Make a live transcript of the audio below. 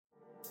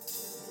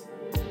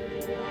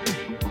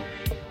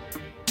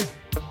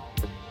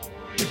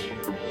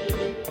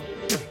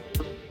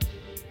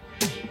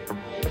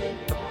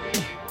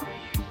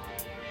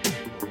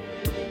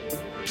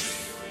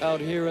Out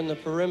here in the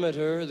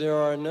perimeter, there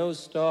are no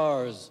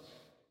stars.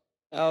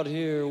 Out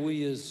here,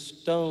 we is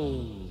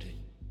stoned,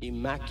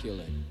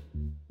 immaculate.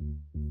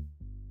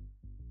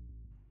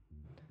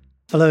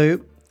 Hello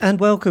and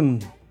welcome.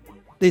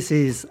 This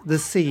is the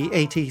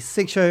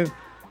C86 Show.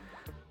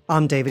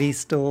 I'm David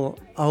Eastaugh.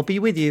 I'll be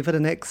with you for the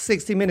next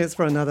 60 minutes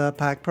for another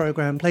packed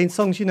program, playing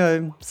songs you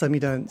know, some you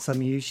don't,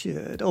 some you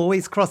should.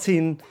 Always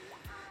crossing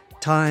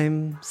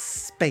time,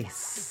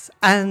 space,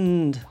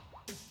 and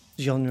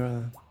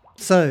genre.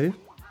 So,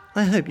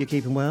 I hope you're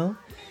keeping well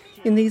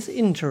in these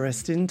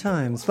interesting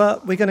times.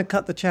 But we're going to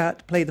cut the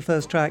chat, play the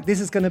first track. This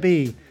is going to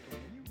be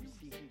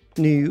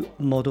New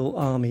Model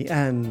Army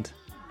and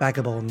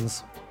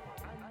Vagabonds.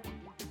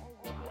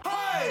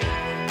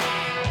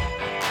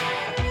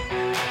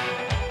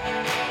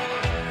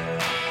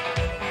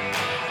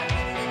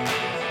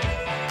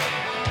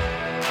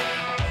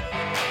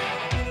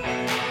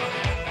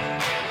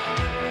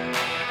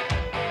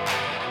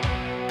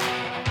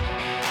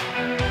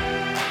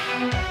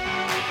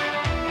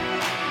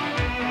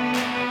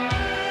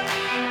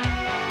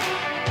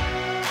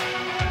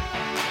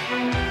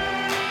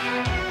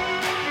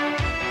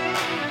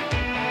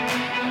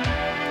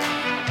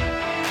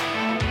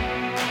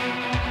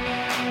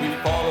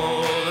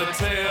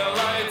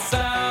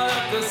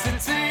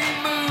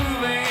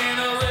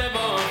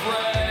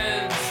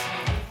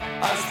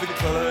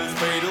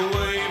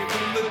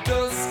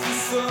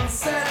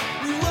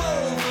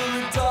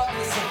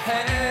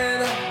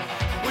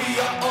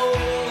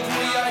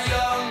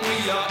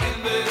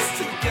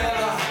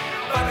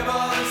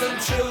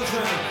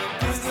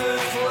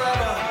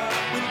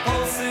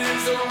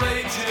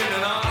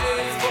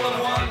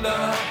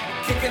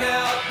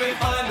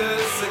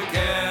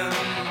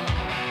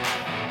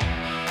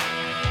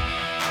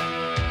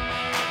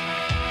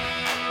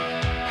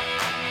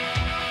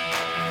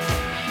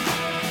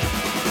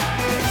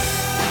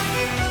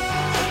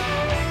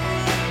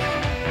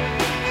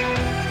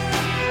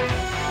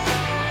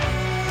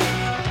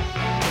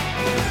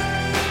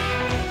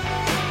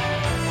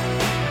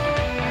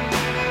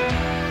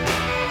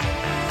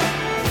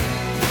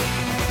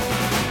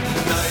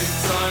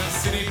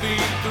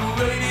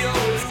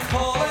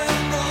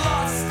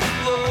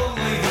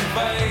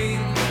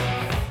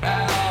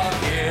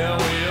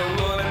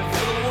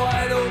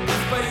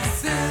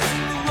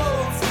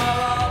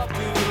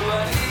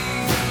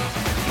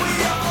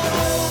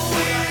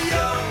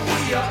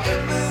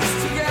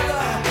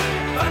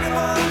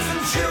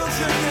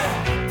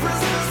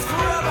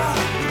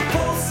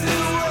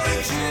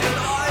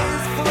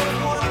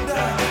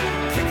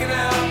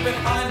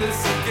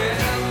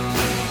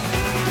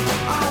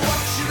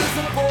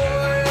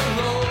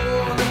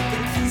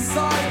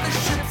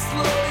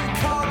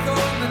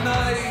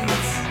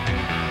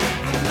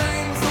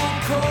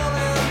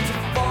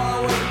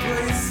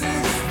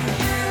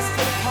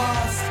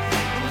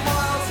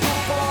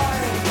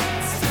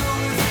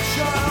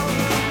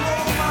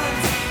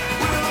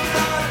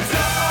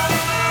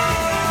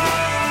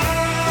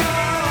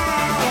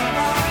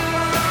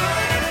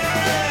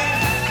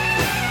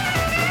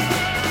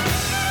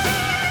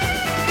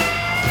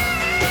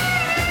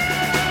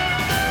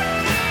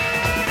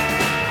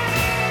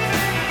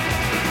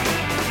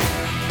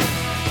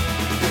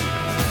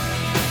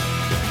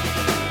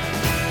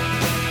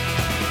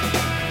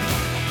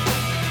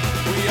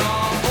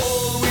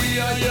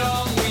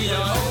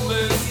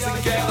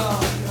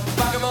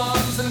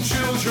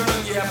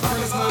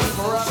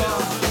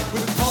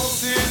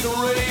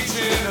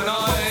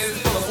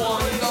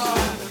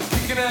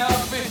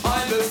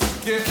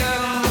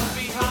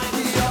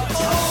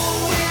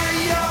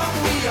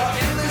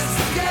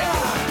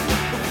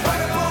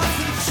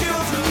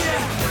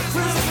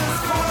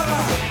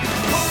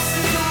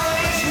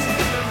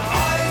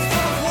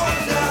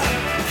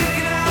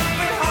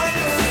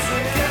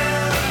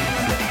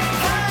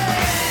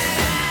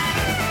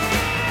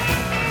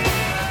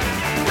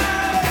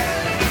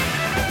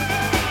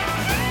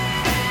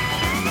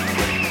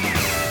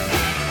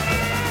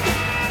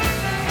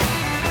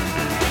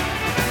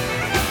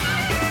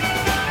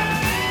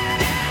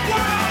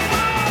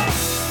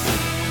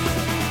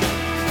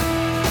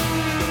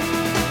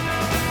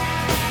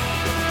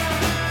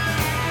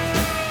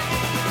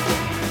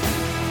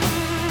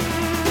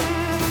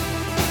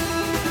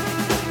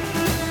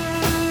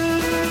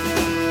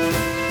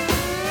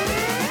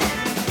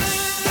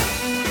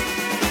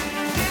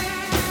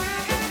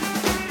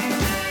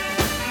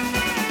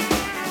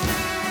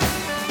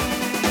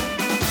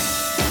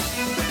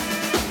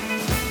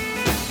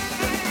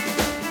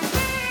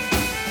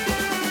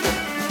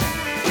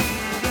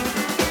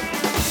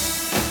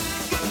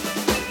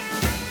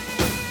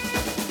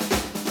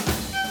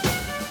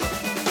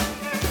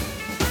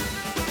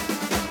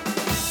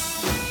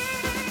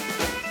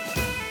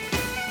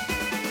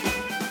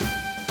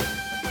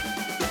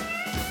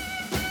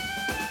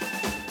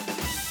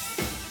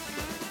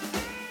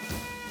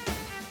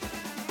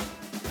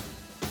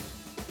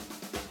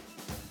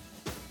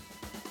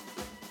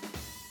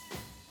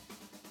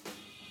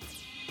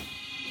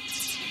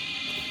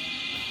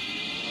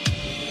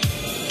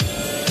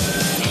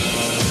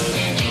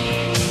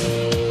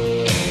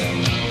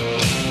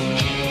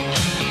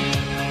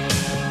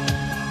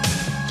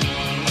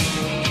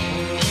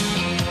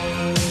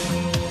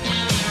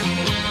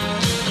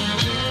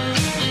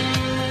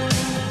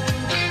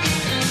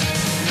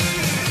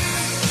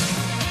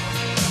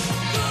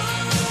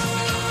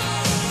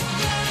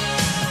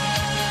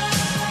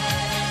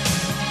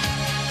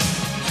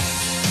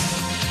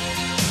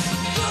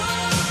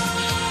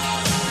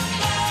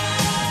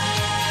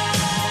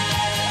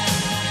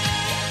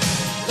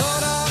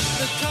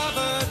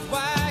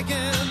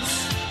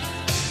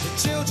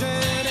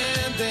 children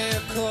and their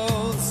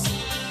clothes.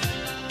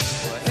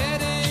 We're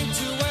heading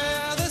to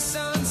where the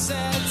sun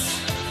sets.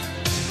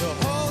 The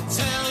whole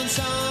town's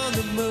on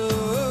the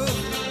move.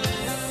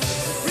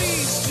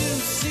 Breeze to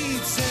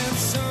seats and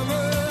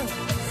summer.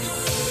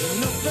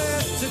 No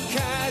breath to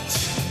catch.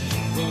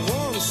 The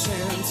warm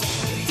scent.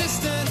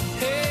 Distant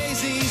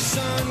hazy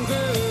sun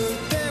grew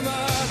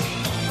dimmer.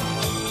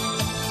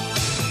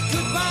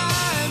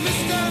 Goodbye,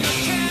 Mr.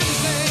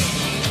 Mackenzie.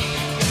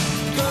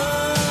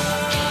 Goodbye.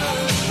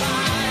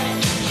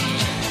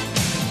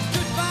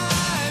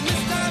 Goodbye,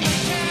 Mr.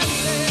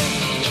 Mackenzie.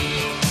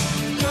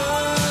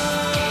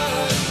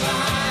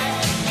 Goodbye.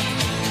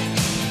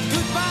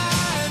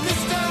 Goodbye,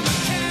 Mr.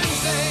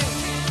 Mackenzie.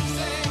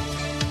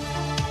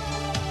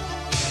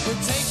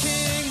 We're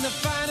taking the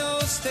final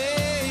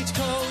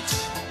stagecoach,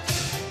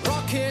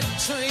 rocket,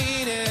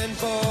 train, and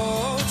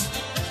boat.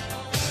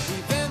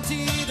 We've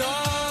emptied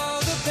all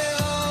the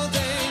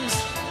buildings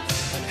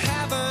and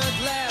haven't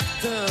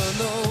left a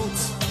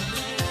note.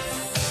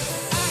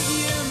 I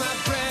hear my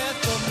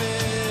breath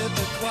amid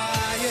the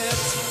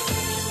quiet.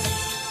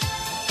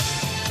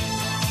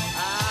 I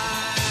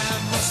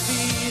must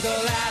be the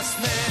last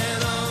man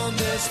on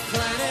this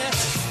planet.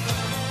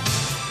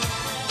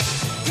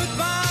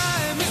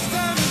 Goodbye,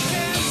 Mr.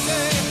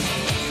 Mackenzie.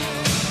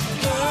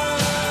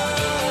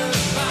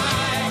 Goodbye.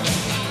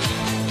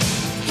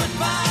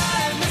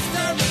 Goodbye,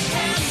 Mr.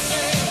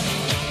 Mackenzie.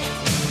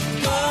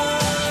 Goodbye.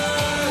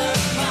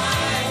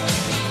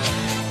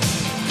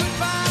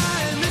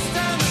 Goodbye,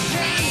 Mr.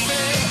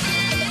 Mackenzie.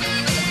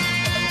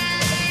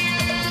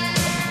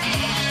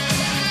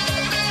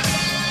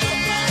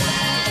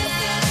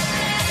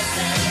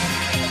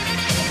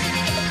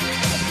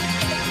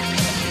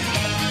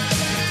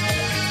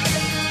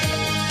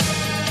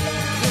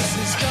 This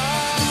is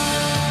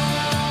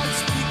God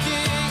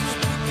speaking.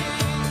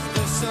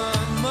 The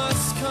sun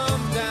must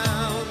come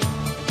down.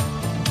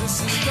 This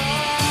is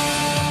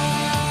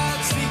God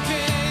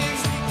speaking.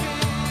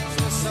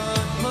 The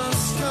sun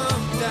must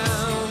come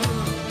down.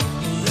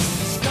 This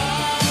is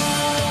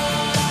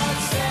God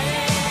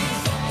saying,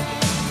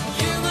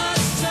 you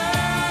must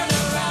turn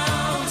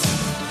around.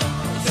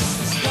 This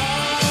is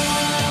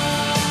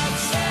God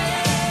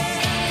saying,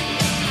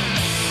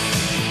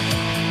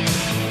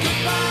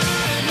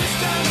 goodbye,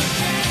 Mr.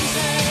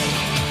 Mackenzie.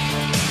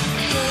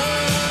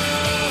 Goodbye.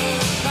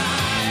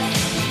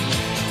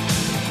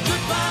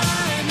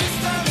 Goodbye,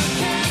 Mr.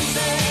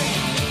 Mackenzie.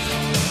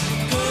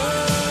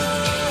 Goodbye.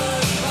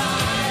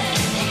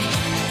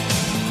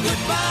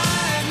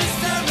 Goodbye,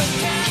 Mr.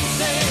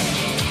 Mackenzie.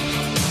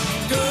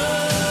 Goodbye.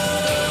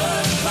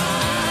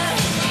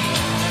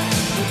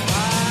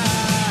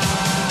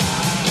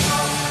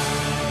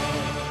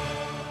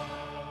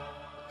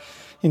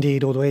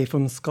 Indeed, all the way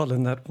from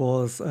Scotland, that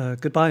was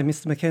Goodbye,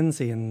 Mr.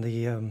 Mackenzie, and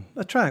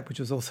a track which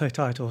was also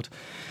titled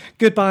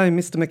Goodbye,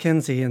 Mr.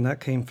 Mackenzie, and that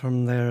came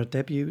from their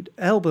debut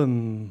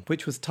album,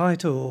 which was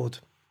titled,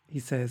 he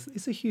says,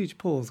 it's a huge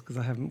pause because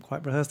I haven't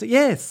quite rehearsed it.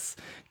 Yes,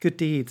 Good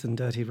Deeds and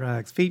Dirty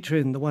Rags,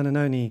 featuring the one and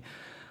only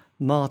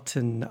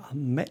Martin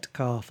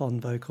Metcalf on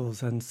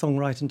vocals and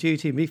songwriting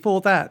duty. And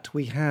before that,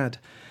 we had,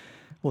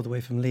 all the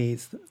way from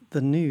Leeds,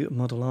 the New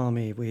Model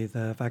Army with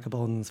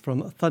Vagabonds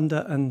from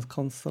Thunder and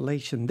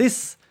Constellation.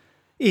 This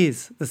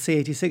is the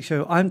C86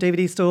 Show. I'm David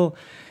Eastaugh.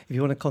 If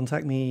you want to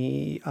contact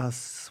me,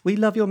 we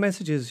love your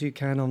messages. You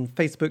can on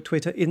Facebook,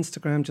 Twitter,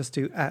 Instagram. Just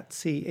do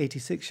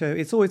 @C86 Show.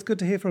 It's always good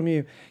to hear from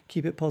you.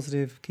 Keep it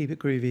positive, keep it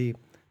groovy.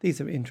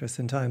 These are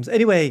interesting times.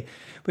 Anyway,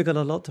 we've got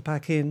a lot to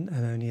pack in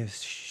and only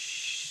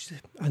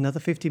another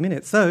 50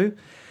 minutes. So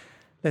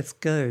let's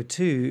go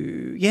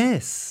to,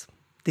 yes,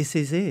 this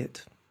is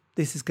it.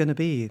 This is going to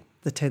be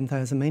the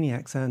 10,000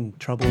 Maniacs and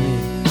Trouble Me.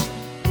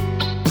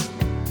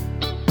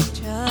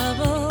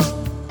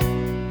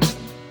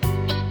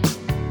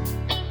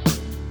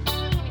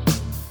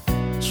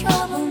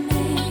 Trouble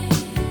me,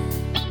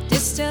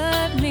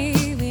 disturb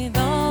me with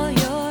all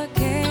your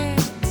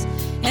cares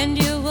and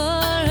your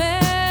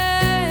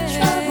worries.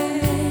 Trouble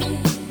me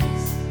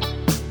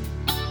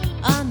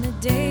on the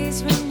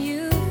days when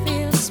you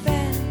feel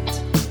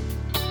spent.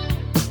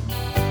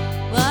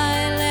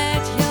 Why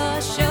let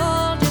your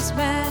shoulders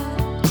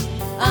bend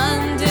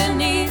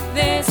underneath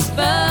this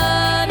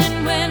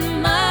burden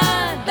when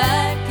my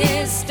back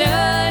is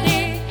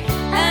sturdy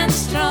and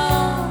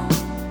strong?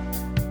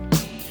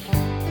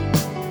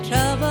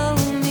 Trouble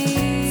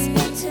me,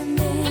 speak to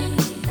me,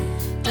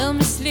 don't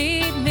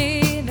mislead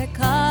me. The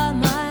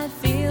calm I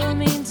feel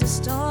means a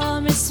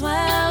storm is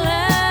swelling.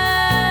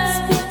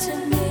 Speak to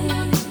me,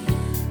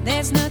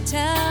 there's no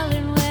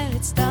telling where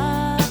it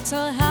starts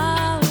or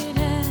how it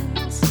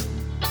ends.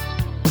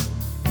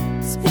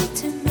 Speak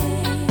to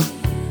me,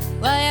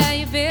 why are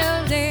you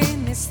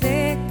building this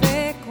thick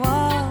brick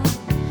wall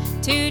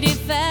to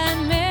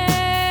defend me?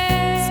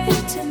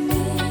 Speak to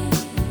me,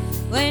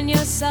 when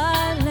your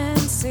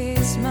silence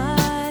is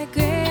my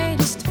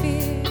greatest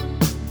fear.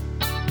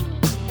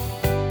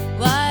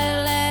 Why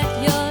let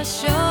your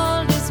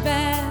shoulders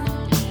bend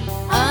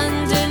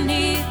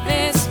underneath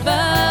this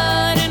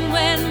burden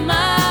when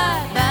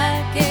my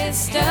back is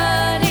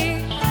sturdy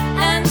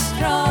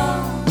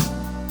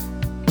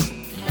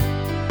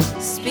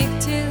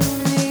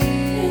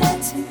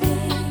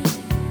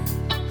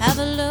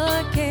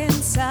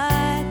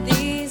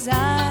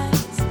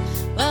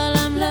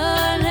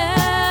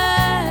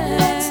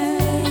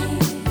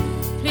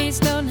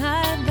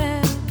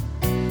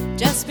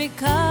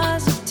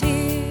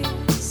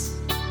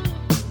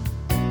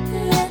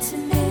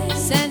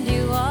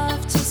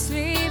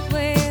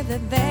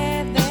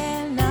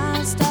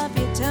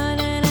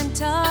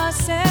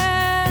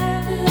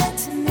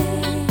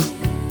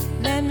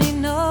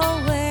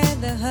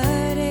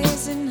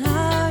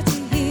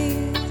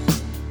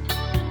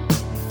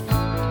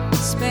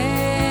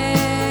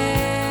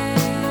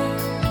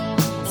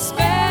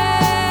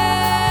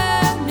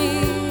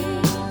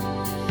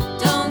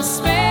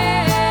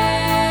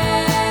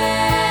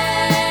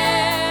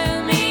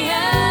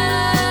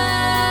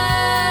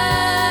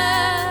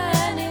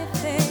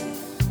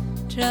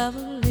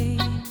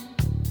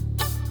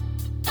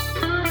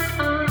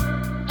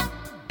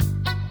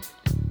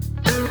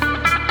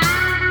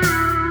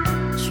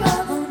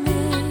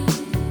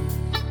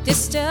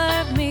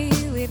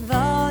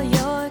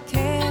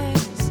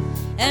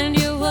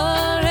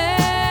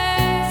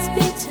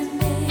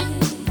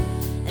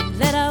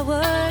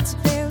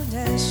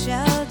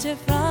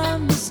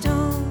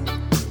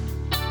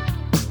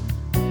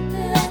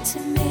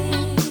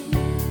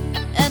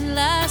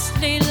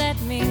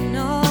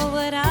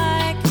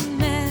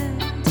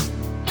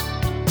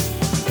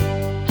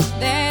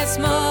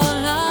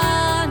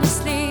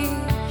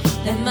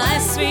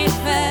street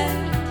fair.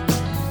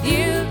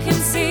 You can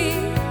see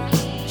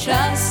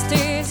trust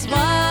is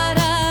what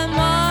I'm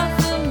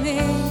offer me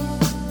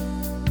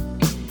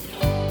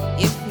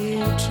if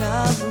you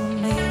trouble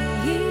me.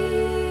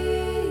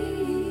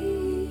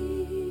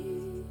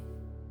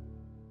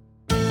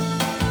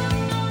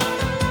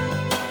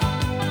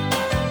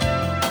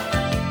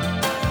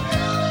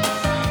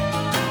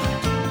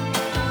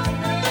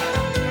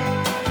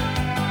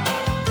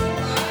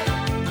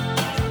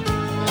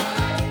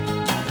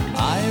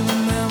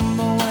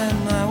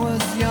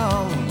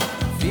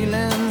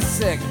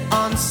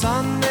 On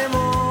Sunday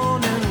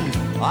morning,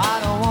 I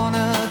don't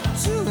wanna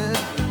do it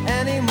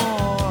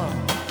anymore.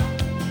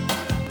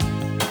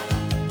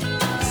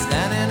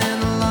 Standing in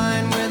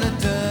line with a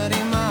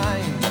dirty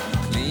mind,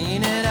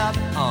 clean it up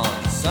on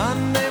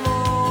Sunday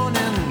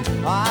morning.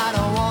 I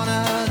don't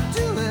wanna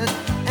do it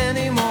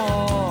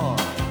anymore.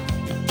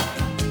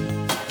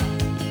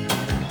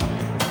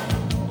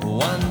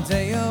 One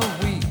day a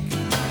week,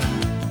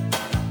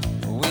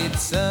 we'd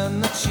turn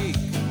the cheek.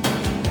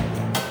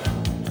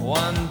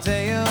 One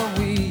day a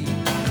week,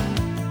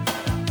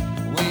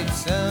 we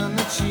turn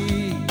the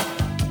cheek.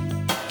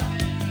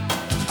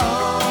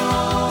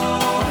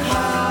 Oh,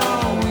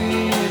 how we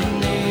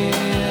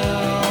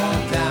kneel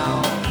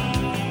down.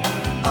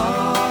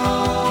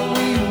 Oh,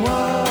 we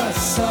were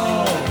so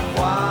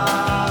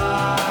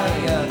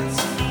quiet.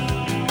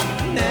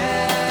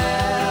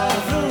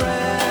 Never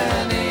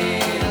any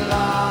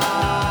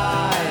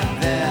lie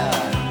there.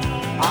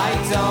 I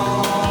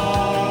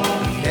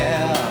don't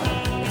care,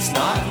 it's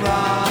not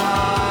right.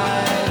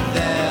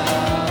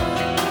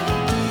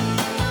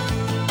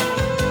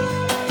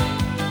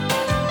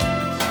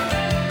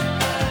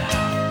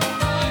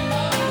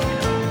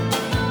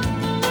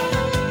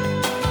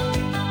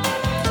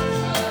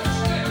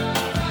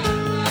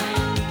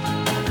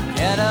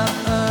 Get up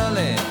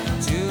early,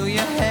 do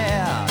your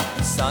hair,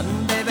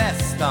 Sunday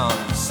best on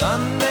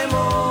Sunday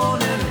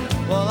morning.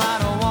 Well, I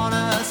don't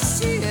wanna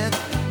see it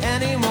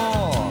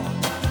anymore.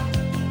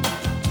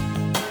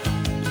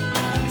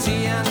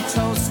 Tea and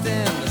toast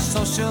in the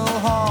social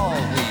hall,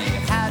 we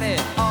had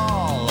it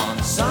all on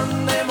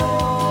Sunday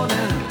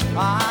morning.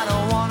 I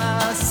don't wanna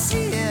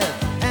see it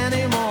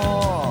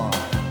anymore.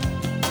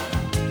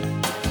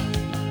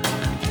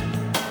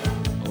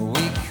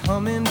 We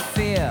come in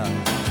fear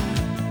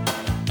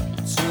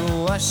to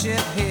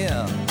worship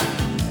here.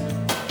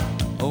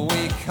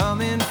 We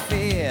come in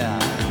fear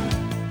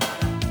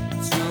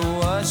to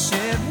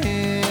worship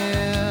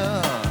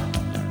here.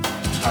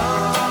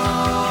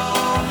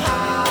 Oh,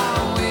 how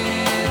we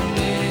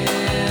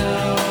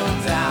kneel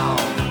down.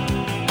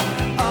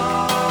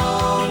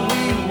 Oh,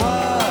 we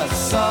were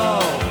so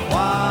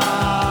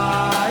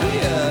quiet.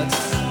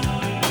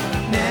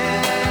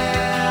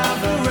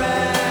 Never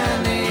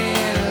any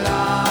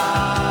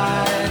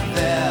light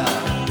there.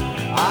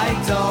 I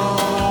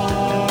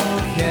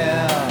don't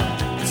care,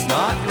 it's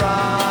not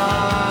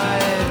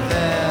right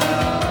there.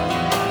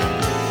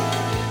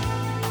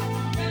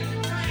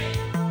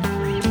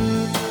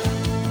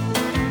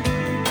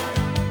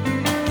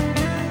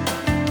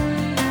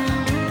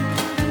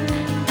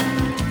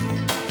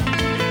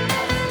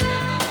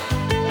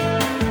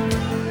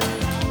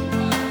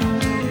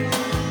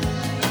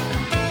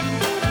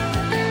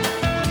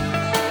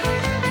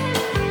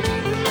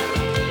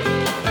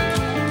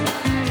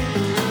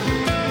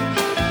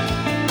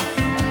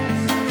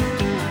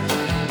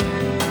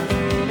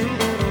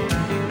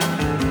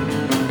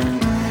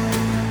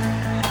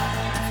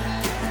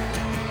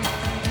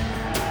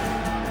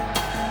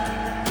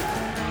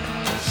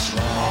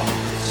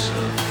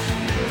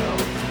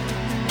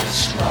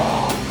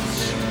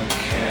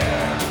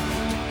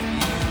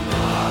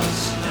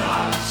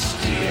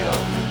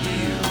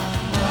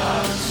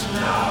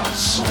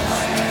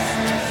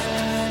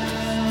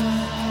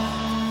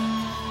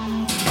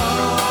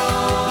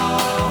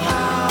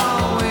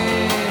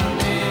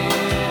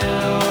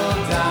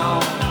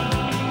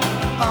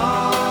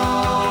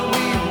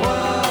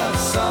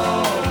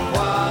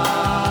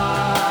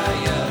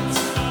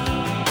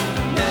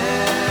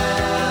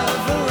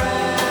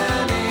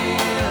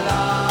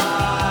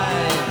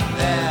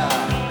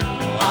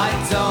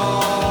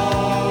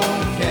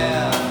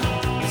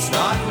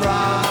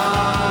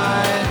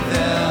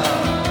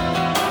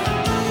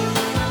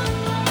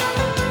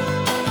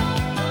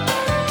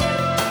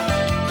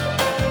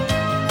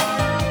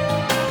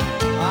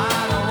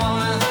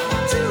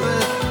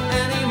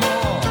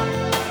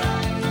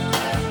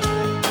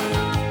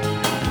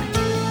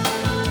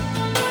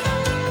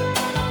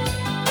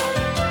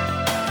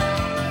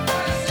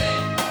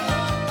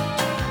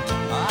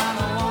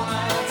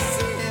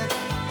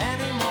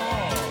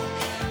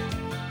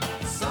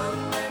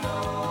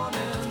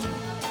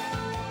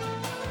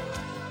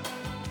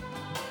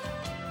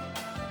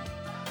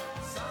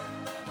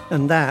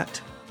 And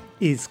that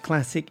is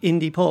classic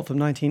indie pop from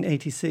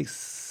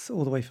 1986,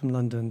 all the way from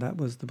London. That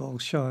was The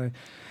Bolshoi,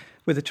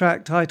 with a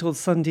track titled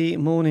Sunday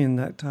Morning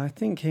that I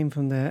think came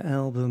from their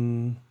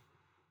album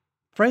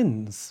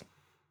Friends.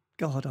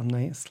 God,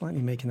 I'm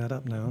slightly making that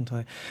up now, aren't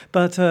I?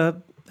 But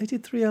They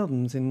did 3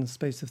 albums in the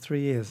space of 3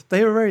 years.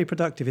 They were very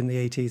productive in the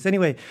 80s.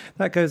 Anyway,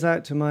 that goes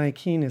out to my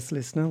keenest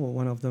listener, or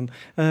one of them.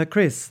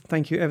 Chris,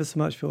 thank you ever so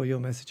much for all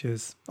your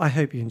messages. I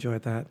hope you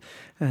enjoyed that.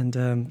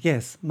 And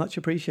yes, much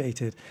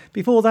appreciated.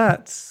 Before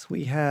that,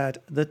 we had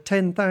the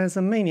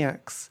 10,000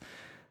 Maniacs.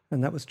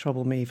 And that was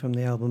Trouble Me from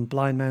the album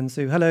Blind Man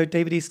Zoo. Hello,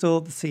 David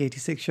Eastaugh, the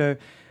C86 show.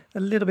 A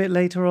little bit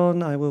later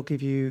on, I will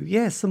give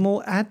you, some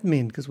more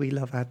admin, because we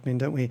love admin,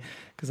 don't we?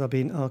 Because I've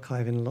been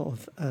archiving a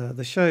lot of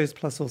the shows,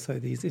 plus also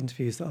these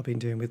interviews that I've been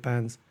doing with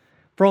bands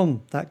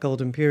from that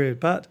golden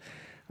period. But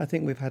I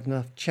think we've had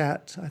enough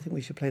chat. I think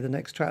we should play the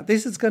next track.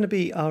 This is going to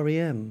be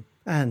R.E.M.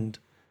 and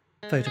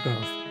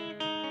Photograph.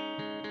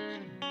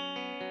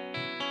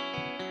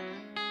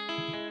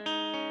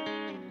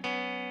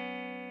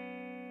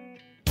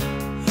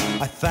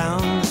 I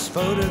found this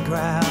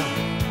photograph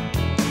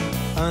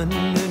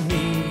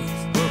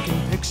underneath broken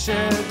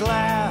picture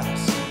glass.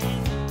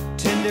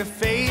 Tender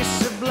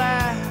face of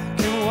black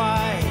and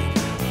white,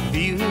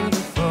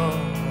 beautiful,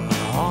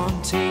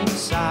 haunting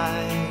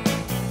sight.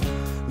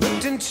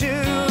 Looked into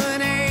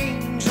an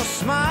angel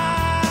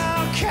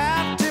smile,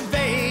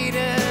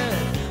 captivated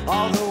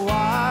all the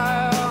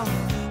while.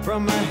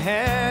 From her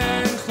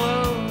hair and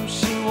clothes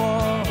she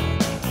wore,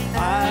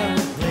 I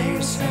would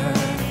place her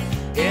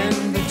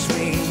in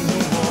between.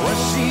 Was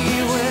she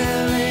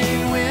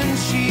willing when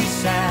she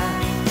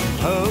sat,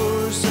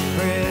 posed a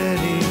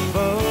pretty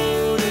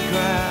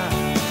photograph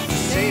to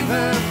save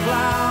her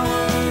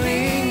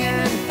flowering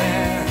and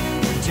fair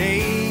for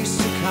days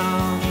to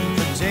come,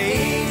 for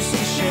days to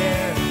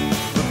share?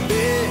 A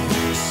big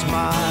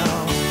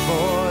smile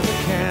for the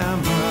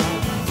camera.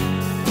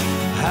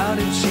 How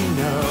did she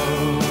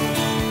know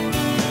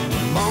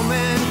the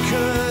moment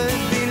could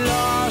be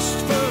lost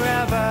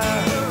forever?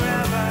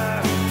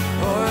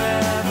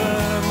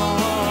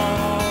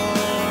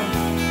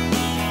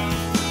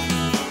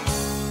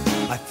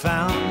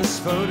 Found this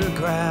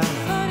photograph,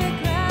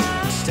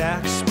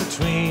 stacks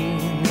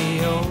between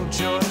the old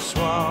Joyce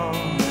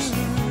walls,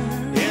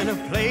 in a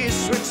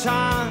place where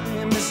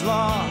time is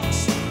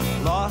lost,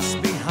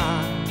 lost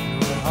behind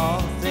where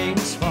all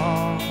things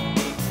fall.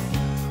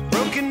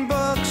 Broken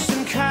books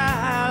and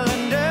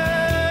calendars,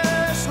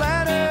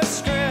 letter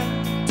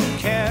script and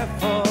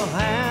careful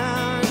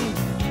hand,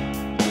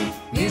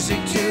 music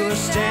to a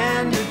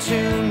standard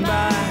tune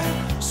by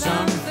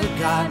some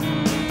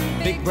forgotten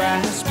big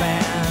brass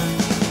band.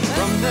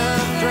 From the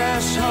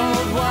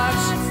threshold,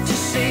 what's to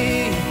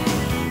see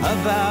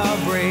of our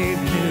brave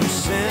new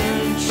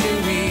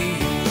century,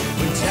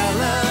 when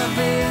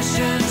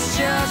television's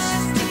just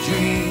a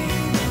dream,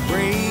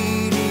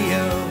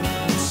 radio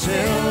and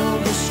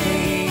silver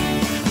screen.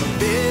 A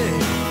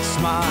big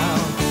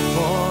smile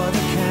for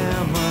the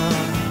camera.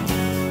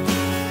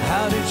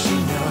 How did she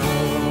know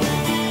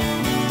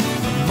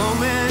the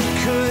moment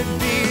could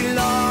be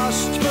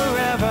lost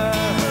forever?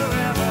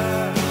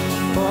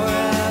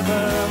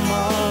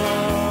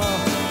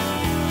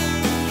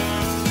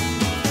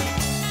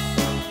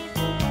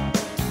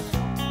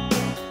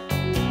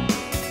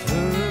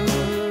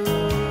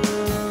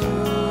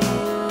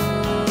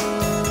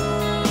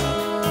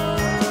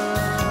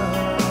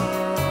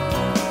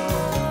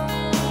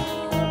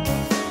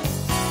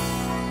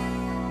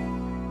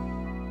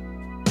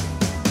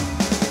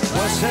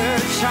 Her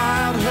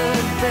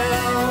childhood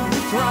filled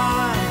with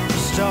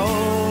rhymes,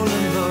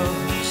 stolen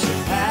books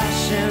and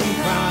passion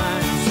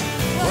crimes.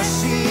 Was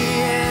she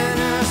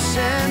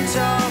innocent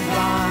or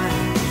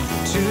blind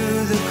to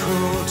the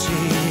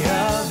cruelty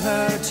of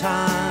her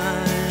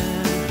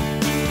time?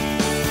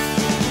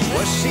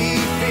 Was she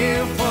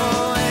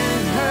fearful in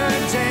her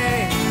day?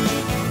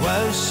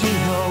 Was she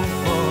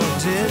hopeful?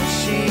 Did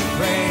she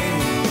pray?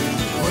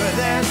 Were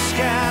there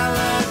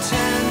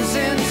skeletons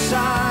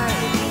inside?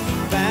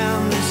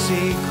 Family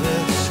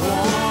secrets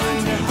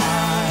sworn to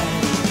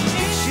hide.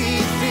 Did she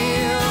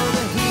feel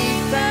the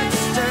heat that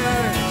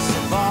stirs,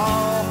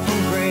 evolve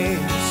from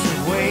graves of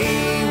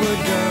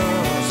wayward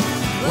girls?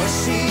 Was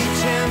she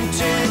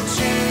tempted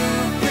to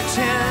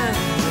pretend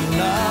in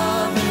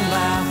love and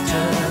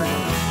laughter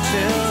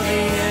till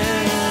the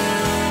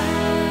end?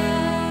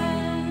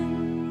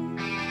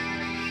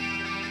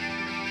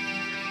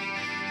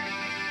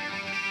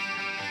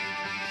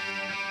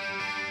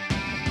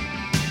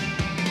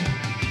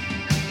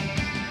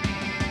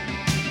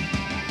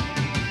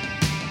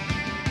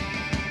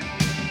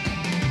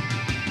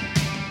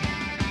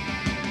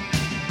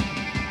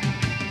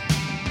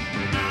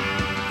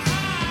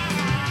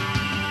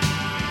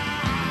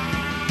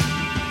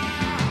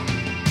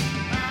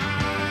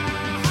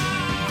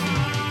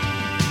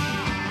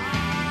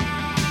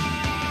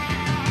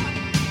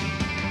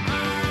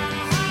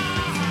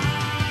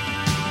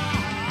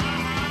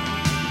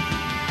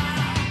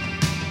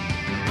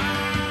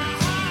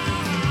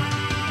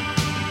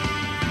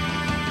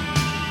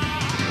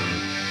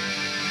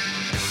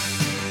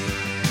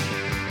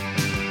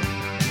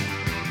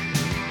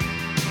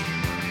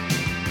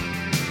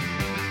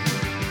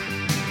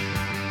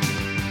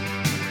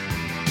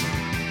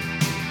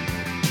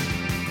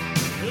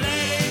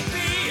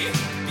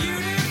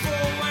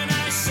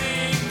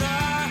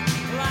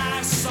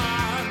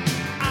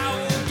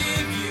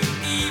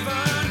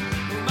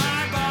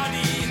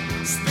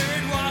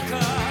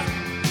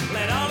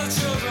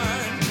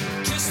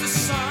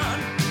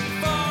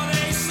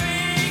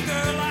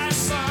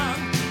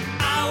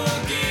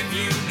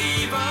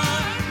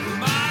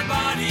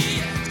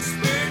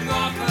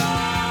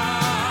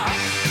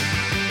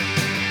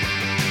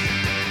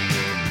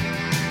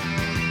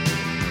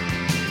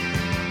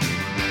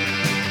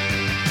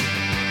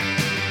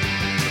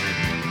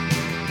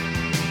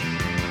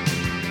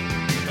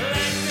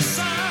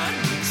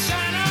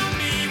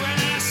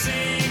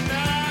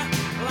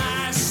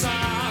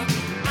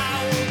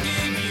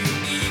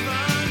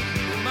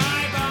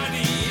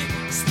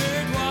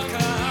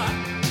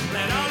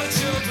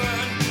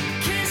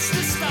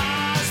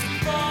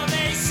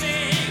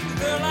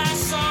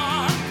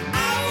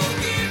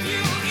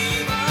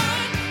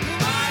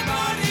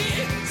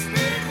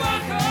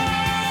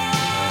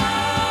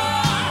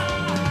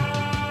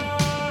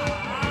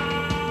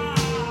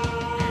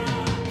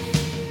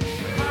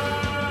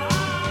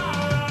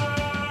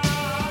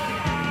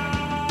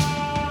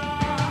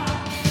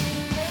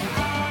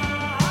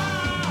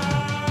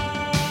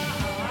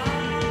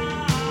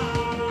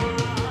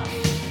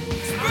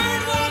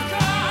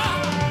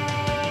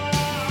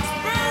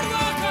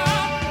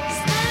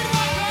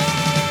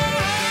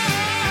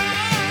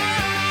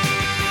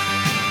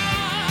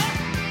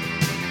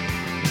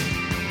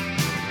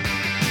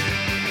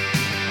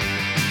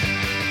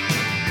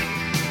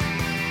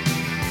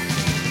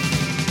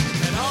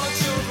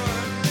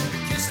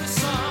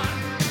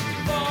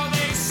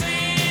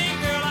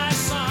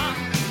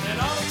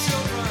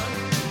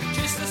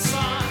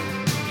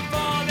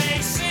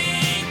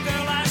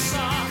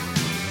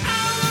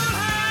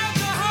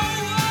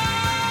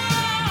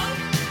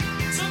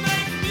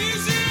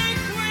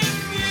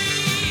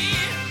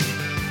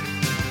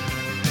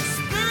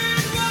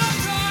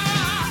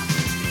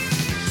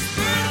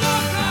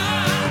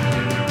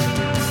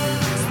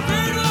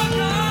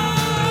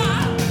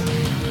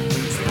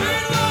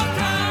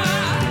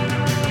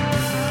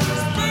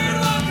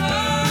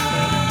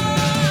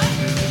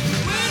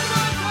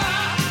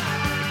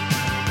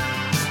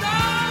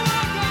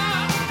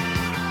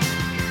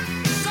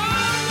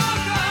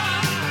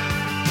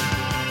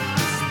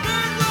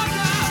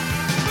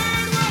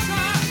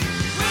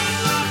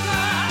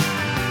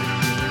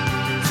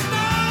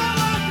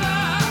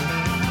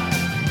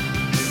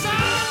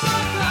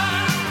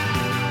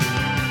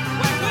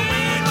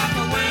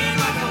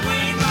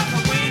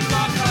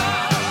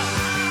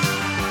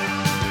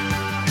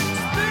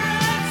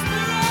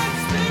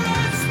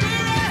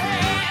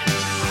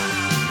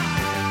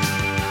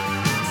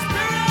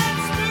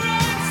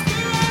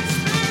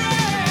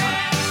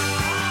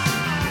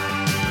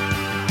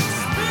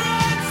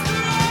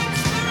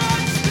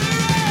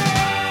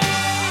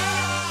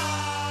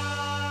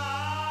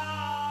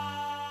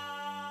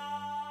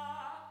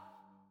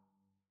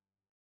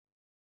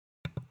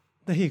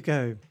 There you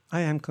go. I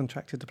am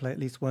contracted to play at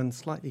least one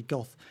slightly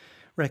goth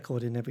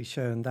record in every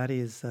show, and that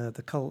is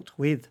The Cult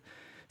with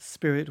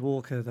Spirit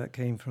Walker, that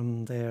came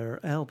from their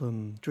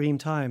album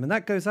Dreamtime. And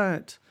that goes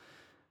out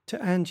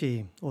to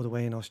Angie, all the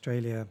way in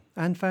Australia,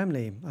 and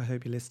family. I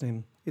hope you're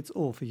listening. It's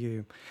all for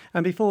you.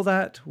 And before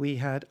that, we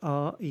had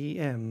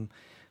REM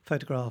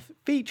Photograph,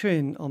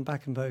 featuring on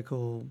backing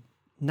vocal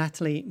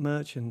Natalie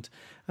Merchant.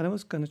 And I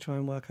was going to try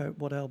and work out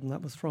what album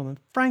that was from. And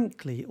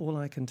frankly, all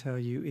I can tell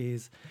you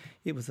is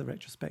it was a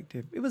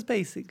retrospective. It was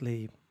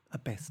basically a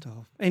best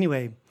of.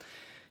 Anyway,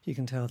 you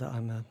can tell that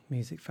I'm a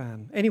music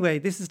fan. Anyway,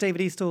 this is David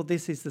Eastaugh.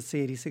 This is the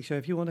C86 Show.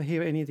 If you want to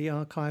hear any of the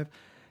archive,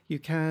 you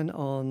can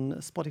on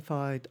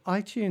Spotify,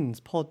 iTunes,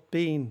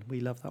 Podbean.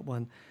 We love that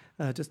one.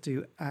 Just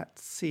do at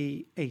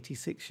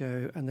C86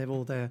 Show, and they're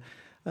all there.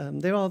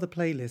 There are the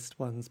playlist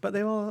ones, but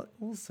there are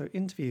also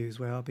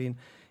interviews where I've been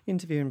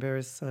interviewing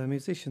various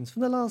musicians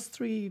from the last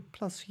 3+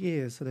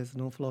 years, so there's an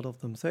awful lot of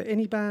them. So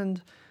any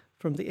band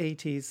from the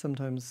 80s,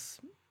 sometimes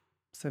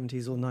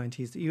 70s or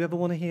 90s that you ever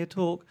want to hear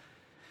talk,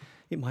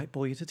 it might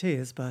bore you to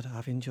tears, but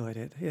I've enjoyed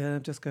it. Yeah,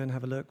 just go and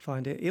have a look,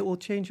 find it. It will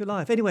change your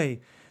life. Anyway,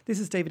 this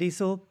is David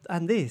Eastaugh,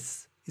 and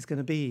this is going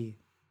to be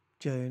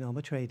Joan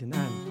Armatrading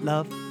and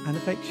Love and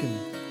Affection.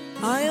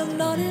 I am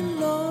not in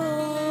love,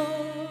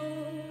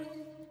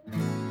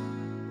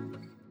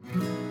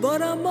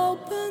 but I'm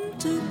open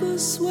to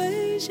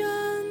persuasion.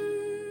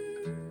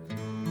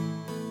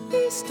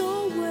 East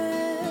or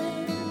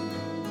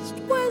west,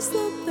 where's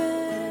the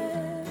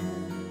best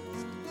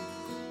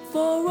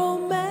for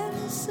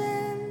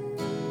romancing?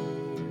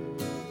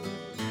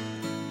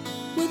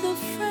 With a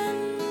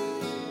friend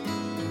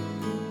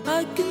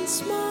I can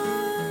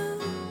smile,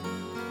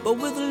 but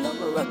with a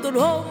lover I could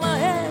hold my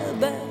head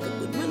back. I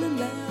could really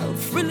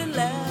laugh, really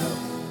laugh.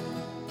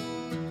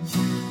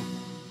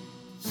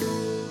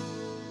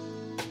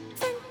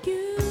 Thank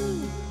you.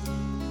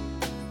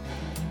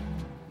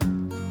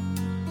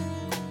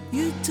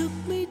 You took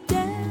me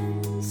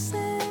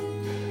dancing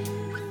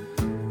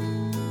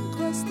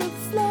across the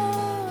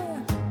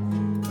floor,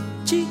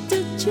 cheek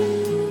to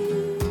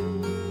cheek,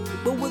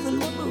 but with a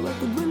lover I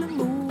could really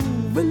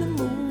move, really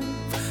move.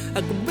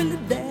 I could really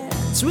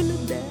dance, really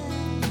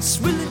dance,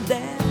 really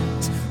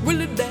dance,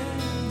 really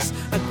dance.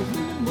 I could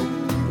really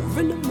move,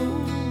 really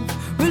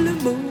move, really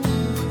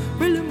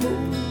move, really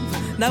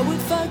move. Now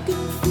if I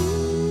can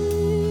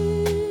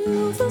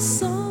feel the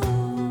sun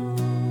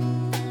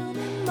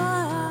in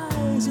my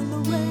eyes and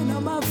the rain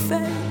on my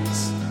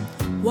face,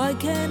 why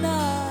can't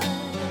I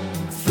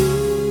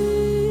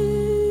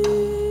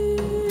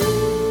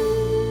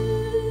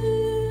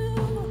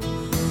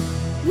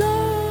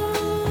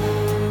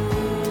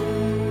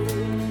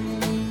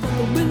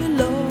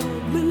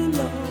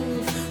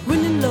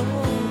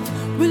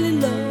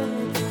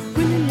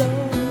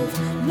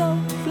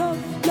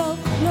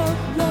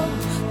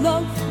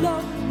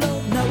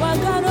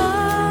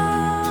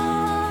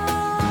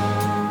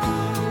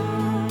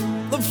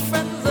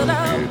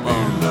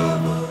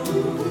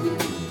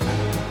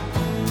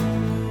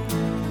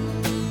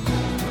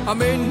I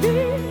may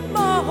need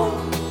more,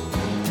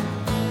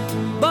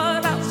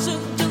 but I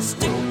should just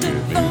stick to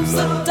those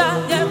that I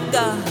have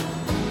got.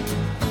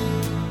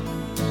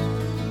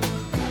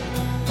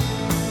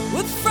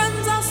 With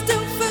friends I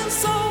still feel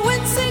so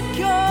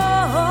insecure.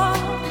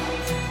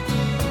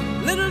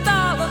 Little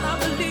darling, I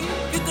believe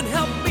you could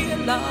help me a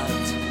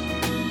lot.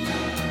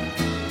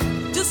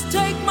 Just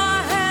take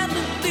my hand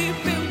and lead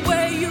me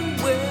where you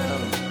will.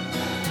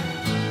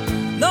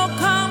 No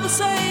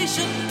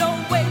conversation, no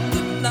wait,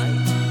 good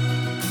night.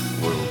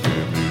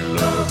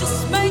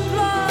 Just make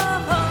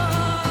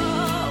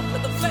love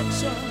with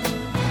affection.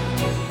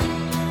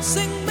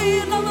 Sing me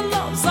another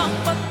love song,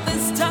 but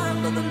this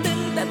time with a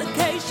little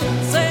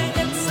dedication. Sing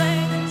it,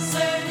 sing it,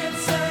 sing it,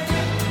 sing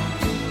it.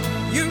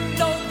 You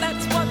know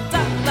that's what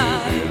I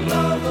like.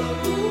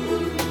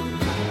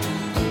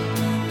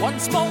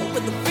 Once more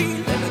with the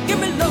feeling. Give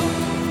me love,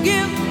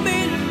 give me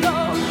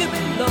love, give me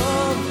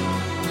love.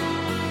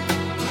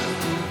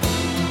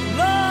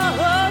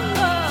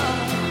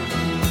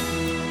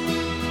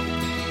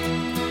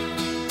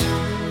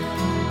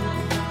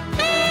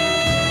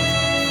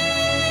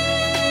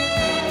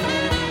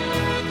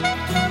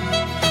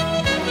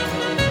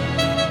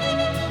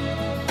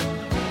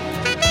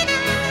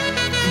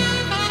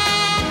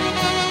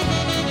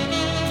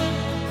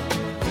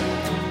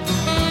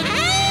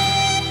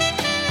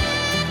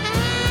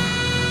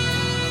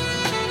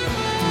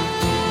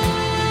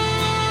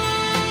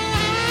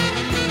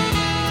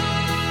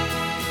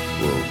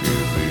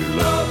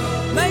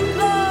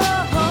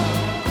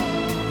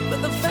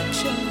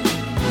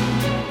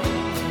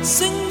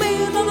 Sing me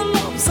another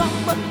love song,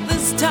 but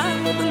this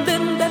time with a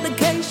little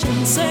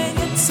dedication. Sing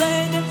it,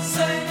 sing it,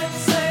 sing it,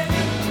 sing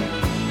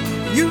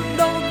it. You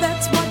know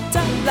that's what I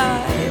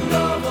like.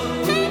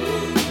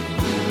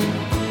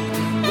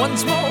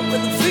 Once more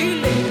with a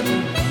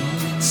feeling.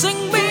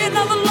 Sing me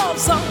another love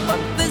song, but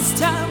this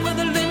time with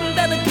a little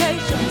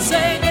dedication.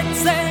 Sing it,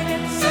 sing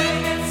it,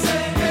 sing it,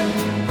 sing it.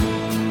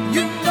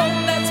 You know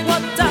that's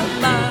what I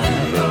like.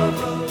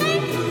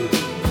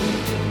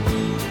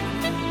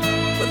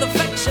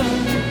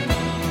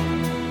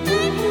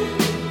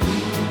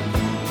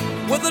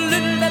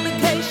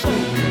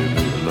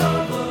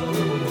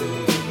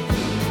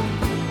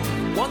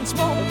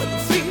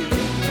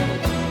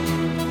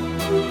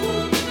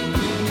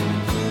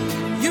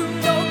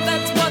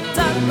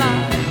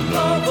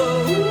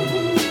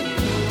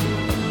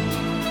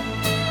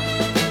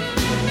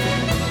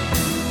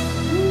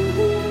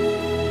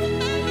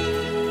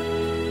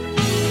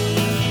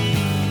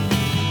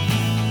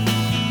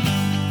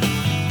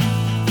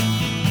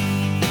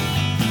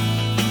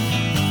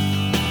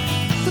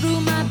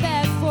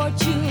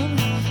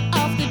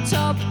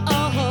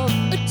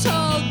 a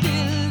tall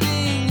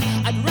building.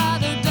 I'd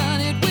rather done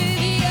it with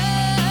you.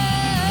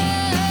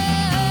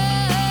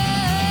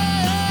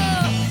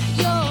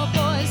 Your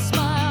voice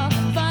smile,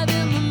 5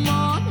 in the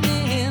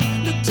morning,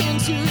 looked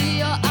into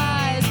your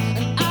eyes,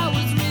 and I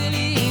was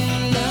really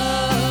in love.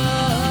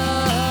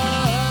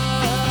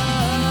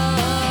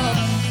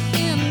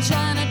 In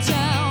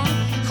Chinatown,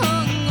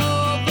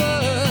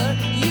 hungover,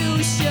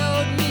 you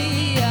showed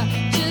me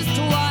just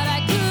what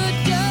I could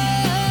do.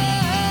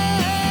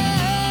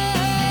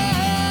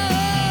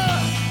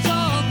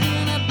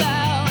 Talking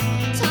about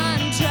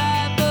time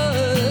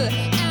travel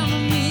and the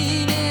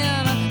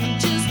meaning,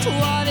 just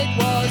what it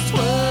was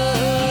worth.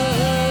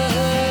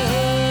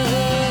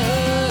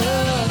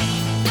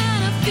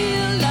 And I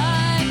feel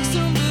like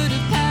some bird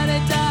of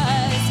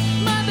paradise,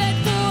 my bad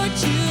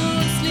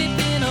fortune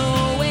slipping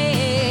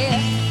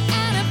away.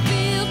 And I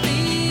feel the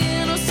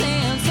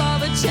innocence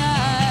of a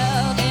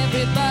child.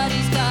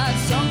 Everybody's got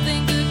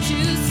something good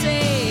to say.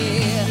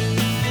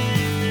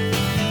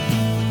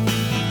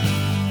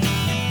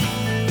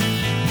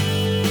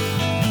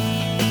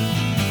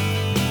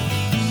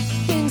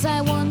 Things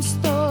I once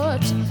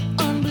thought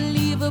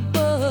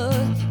unbelievable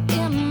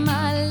in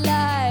my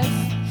life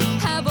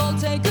have all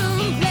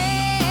taken place.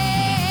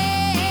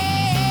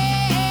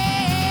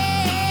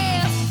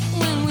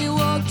 When we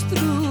walked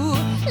through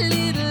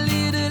Little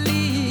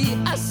Italy,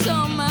 I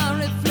saw my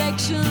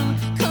reflection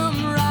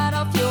come right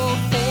off your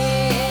face.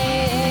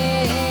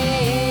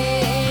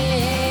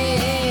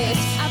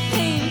 I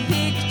paint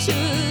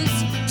pictures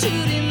to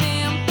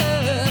remember.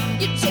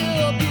 You're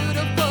too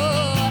beautiful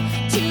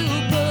to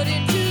put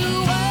into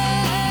words.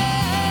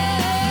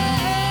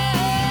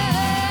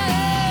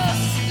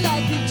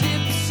 Like a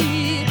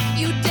gypsy,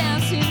 you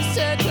dance in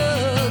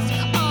circles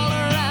all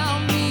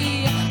around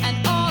me and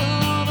all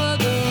over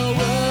the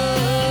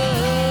world.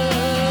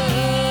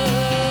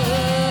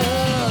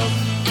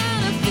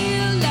 And I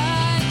feel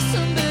like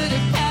some bird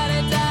of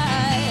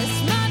paradise,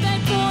 my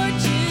bad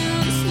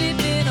fortune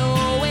slipping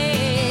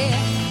away.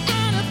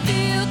 And I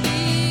feel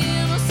the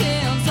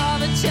innocence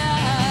of a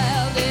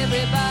child.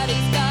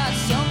 Everybody's got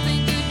something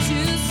good to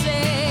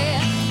say.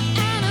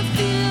 And I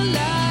feel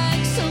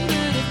like some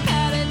bird of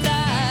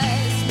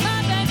paradise, my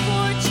bad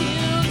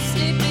fortune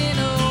slipping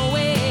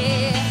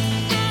away.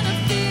 And I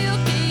feel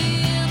the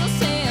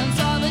innocence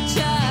of a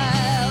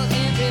child.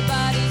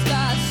 Everybody's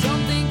got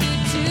something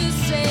good to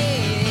say.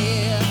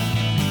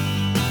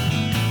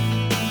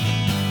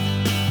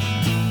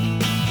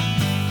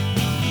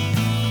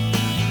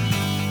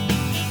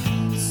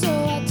 So I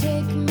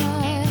take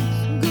my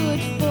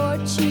good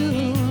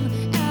fortune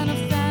and I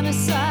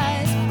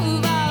fantasize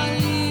about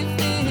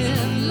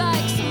leaving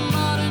like some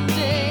modern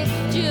day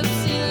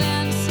gypsy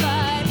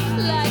landslide,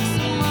 like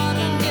some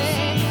modern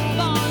day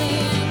Bonnie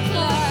and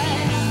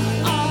Clyde.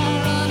 On the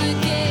run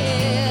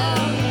again,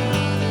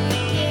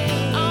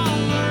 on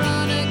the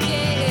run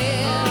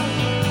again,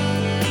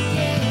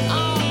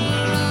 on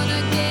the run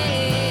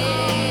again,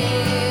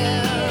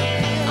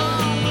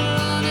 on the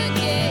run again.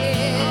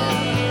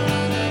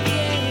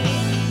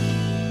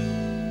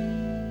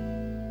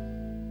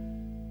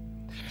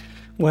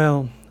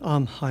 Well,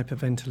 I'm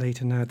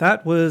hyperventilating now.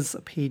 That was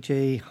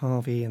PJ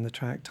Harvey and the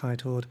track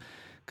titled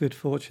Good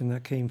Fortune.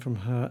 That came from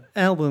her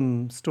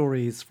album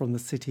Stories from the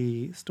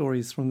City,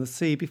 Stories from the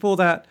Sea. Before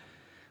that,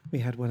 we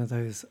had one of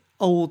those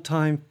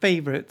old-time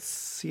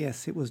favourites.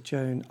 Yes, it was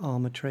Joan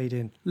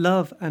Armatrading,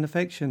 Love and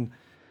Affection.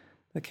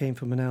 That came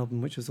from an album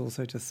which was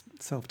also just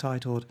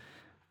self-titled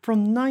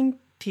from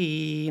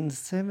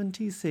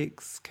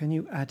 1976. Can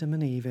you Adam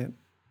and Eve it?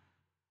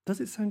 Does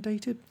it sound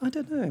dated? I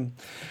don't know.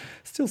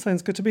 Still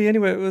sounds good to me.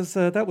 Anyway, it was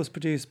that was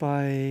produced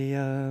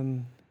by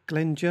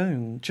Glenn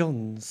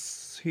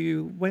Johns,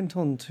 who went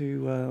on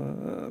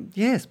to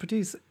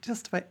produce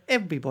just about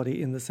everybody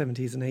in the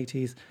 70s and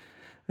 80s.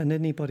 And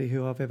anybody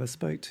who I've ever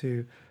spoke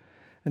to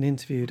and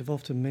interviewed have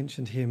often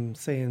mentioned him,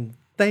 saying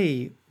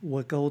they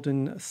were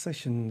golden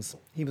sessions.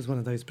 He was one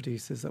of those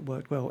producers that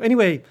worked well.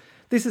 Anyway,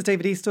 this is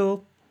David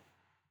Eastaugh,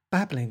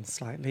 babbling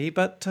slightly,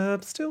 but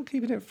still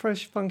keeping it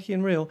fresh, funky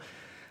and real.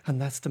 And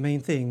that's the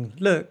main thing.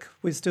 Look,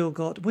 we're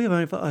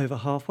over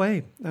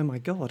halfway. Oh my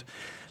God.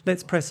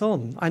 Let's press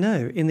on. I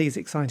know, in these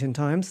exciting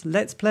times,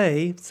 let's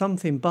play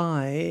something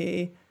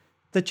by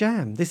The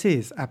Jam. This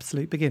is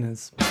Absolute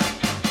Beginners.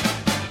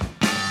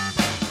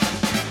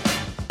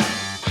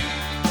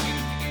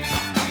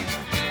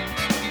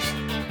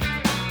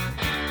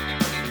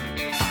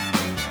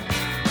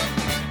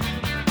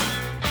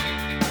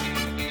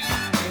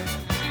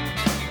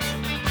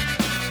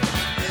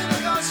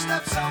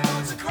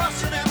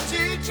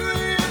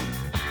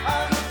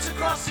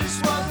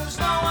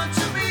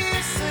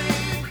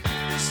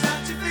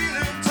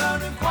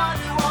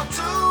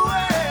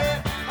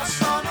 I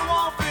saw the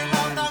wall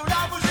below, no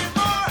love was in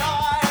my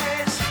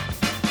eyes.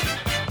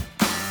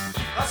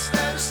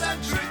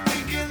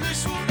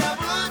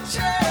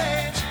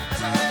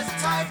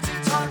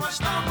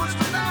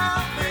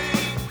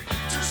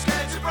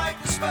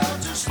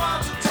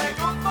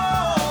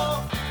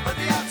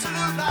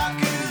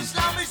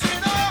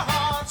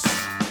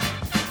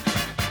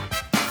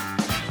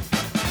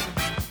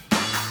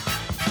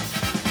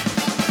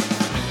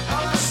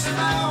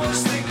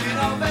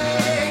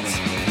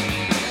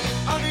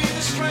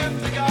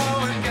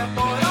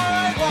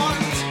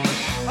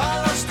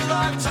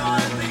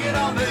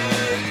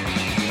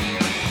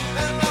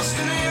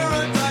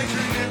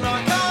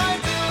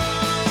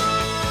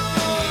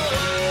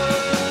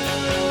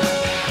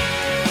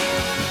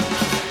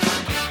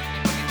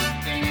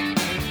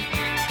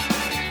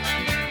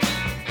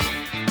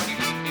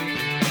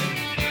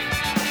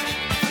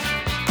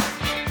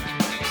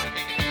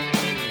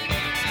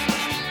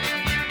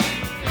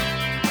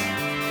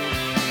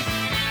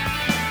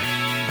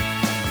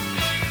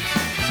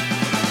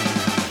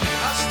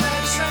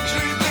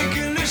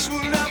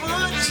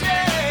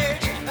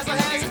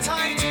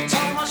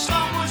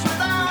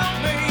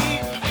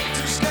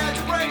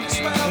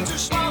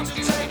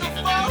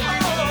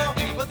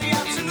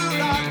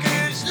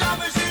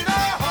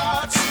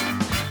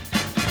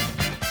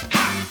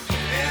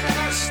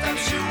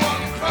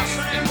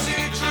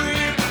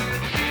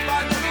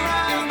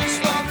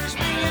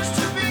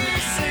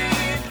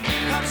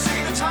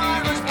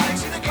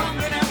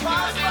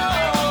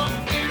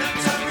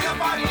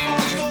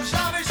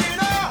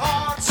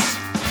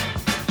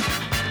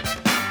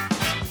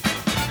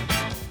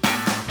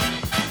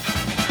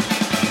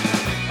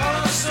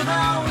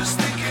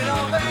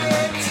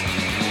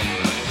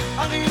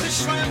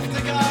 strength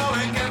to go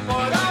and get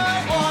what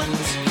I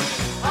want.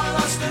 I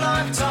lost a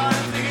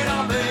lifetime thinking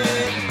of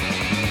it,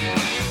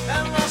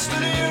 and lost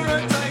an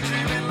era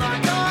daydreaming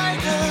like I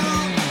do.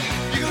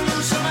 You can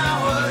lose some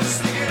hours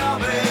thinking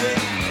of it.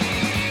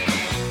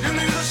 You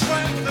lose the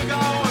strength to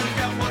go and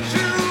get what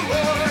you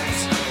want.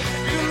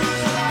 You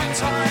lose a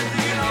lifetime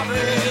thinking of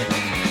it,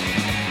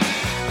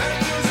 and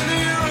lose an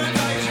era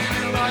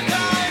daydreaming like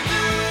I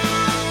do.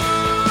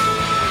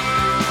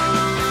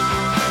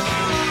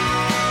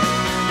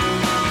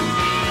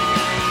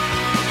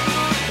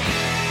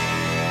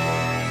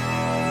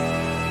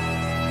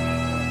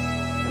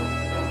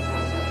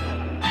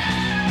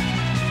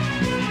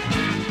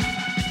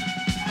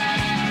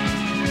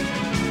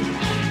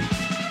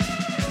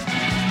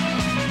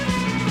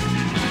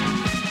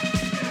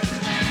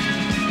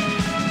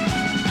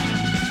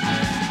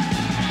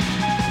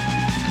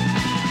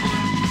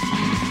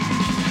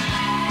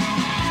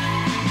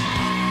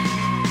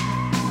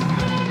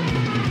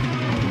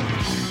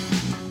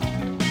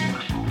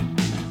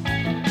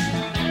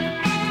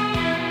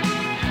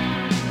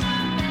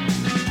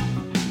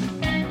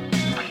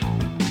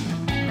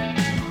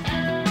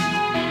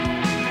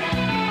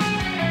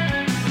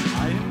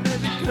 I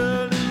met a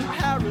girl in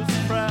Paris,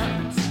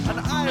 France, an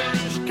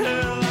Irish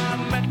girl I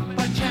met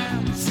by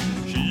chance.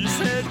 She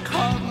said,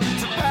 "Come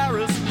to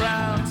Paris,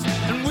 France,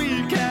 and we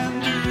can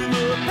do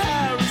the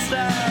Paris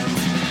dance.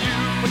 You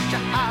put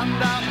your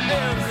hand out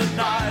every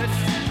night.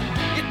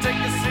 You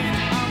take a seat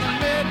on the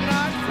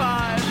midnight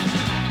flight.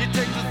 You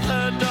take the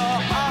third door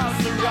off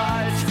the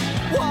right.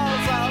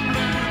 Walls are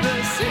blue, the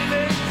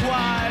ceiling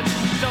white.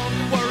 Don't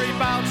worry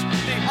about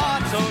the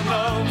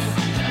autonomes.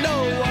 No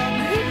one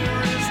here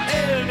is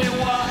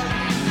anyone.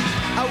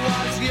 I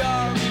was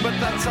young, but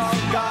that's all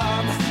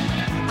gone.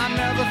 I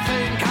never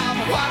think of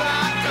what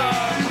I've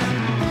done.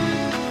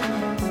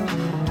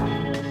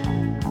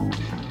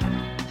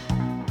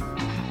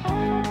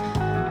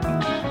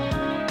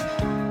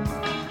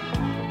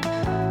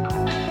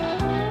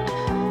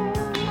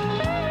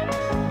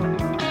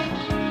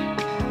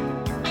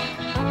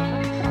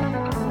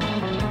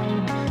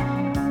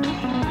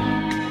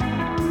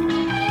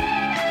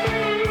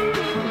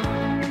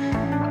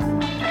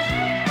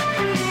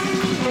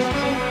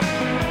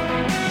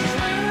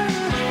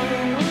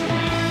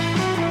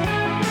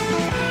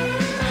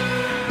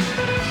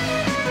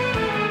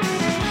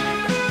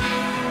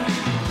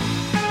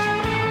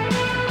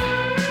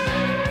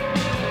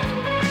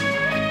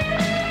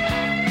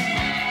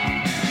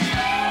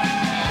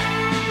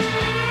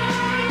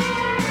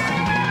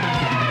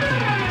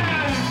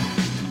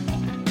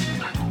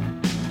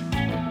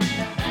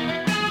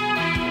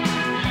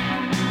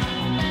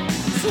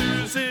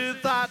 Susie,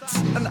 that's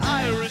an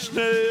Irish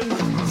name.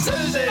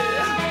 Susie,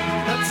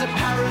 that's a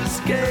Paris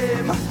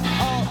game.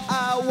 All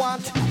I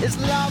want is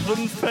love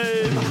and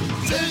fame.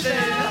 Susie,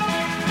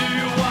 do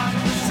you want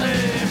the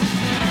same?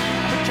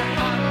 Put your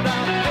hand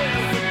out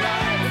every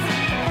night.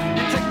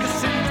 You take a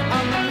seat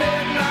on the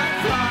midnight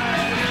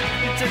flight.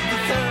 You take the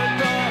third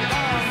door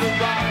on the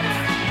right.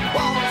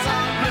 Walls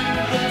are blue,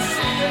 the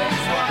sea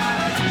is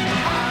white.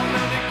 I'm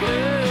really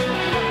good.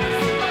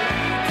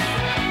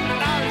 An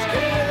Irish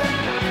kid.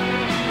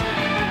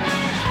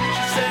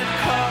 She said,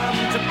 "Come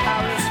to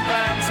Paris,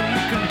 France, and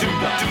we can do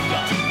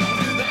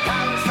the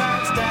Paris,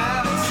 France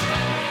dance.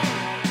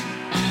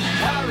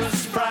 Paris,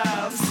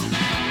 France.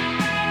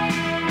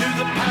 Do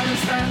the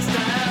Paris, France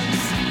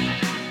dance.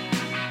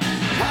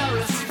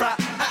 Paris,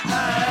 France.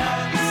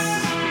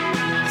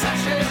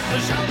 Sachez the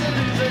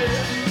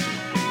Champs-Élysées.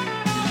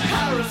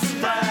 Paris,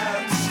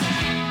 France.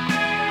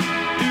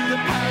 Do the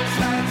Paris,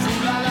 France.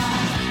 Ooh la la.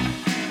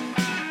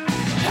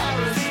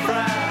 Paris,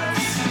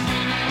 France.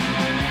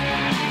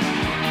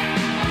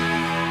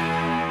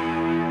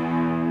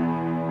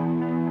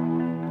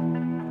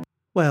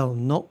 Well,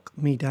 knock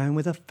me down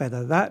with a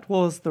feather. That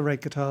was the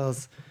Red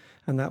Guitars,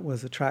 and that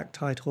was a track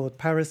titled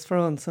Paris,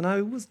 France. And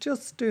I was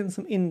just doing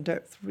some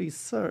in-depth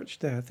research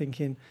there,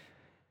 thinking,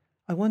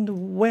 I wonder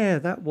where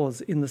that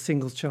was in the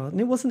singles chart. And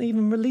it wasn't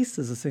even released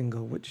as a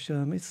single, which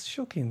is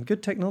shocking.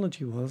 Good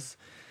technology was,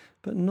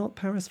 but not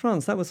Paris,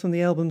 France. That was from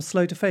the album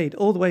Slow to Fade,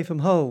 all the way from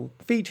Hull,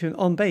 featuring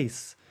on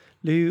bass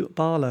Lou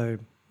Barlow,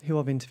 who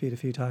I've interviewed a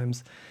few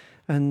times.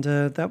 And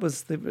that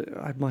was,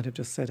 I might have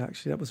just said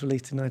actually, that was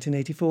released in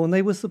 1984. And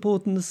they were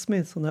supporting the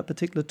Smiths on that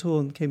particular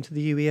tour and came to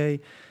the UEA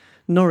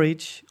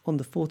Norwich on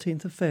the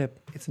 14th of Feb.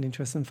 It's an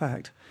interesting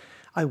fact.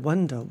 I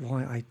wonder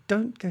why I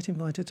don't get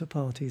invited to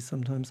parties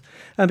sometimes.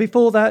 And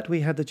before that,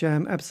 we had the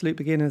Jam Absolute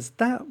Beginners.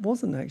 That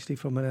wasn't actually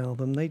from an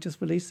album. They just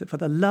released it for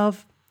the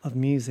love of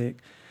music.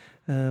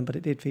 But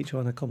it did feature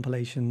on a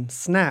compilation,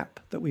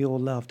 Snap, that we all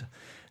loved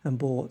and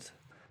bought,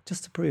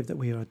 just to prove that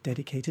we are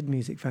dedicated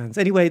music fans.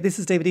 Anyway, this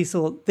is David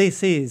Esau.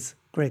 This is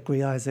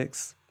Gregory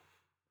Isaacs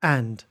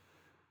and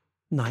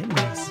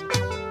Nightmares.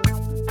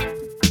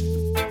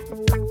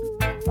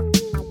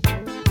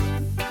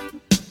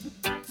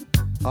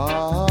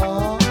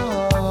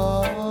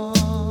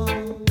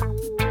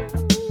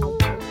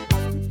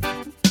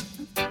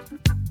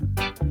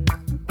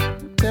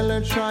 Tell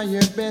her try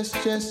your best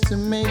just to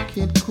make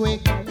it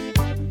quick.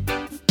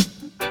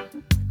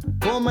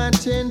 home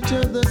attend to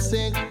the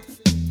sick.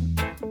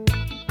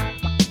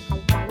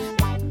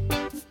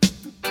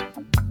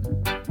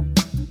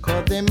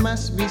 Cause there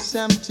must be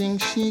something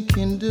she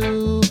can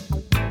do.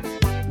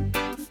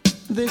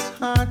 This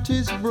heart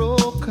is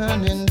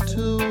broken in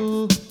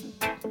two.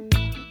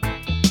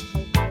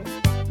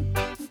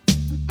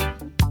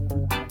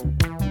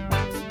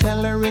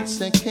 Tell her it's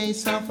a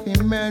case of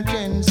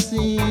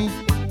emergency.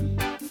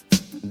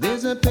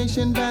 There's a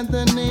patient by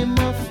the name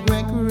of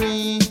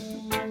Gregory.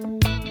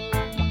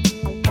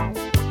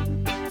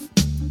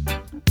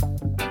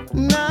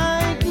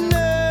 Night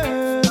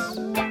nurse,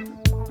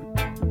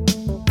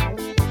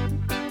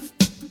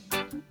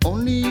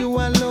 only you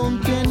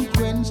alone can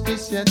quench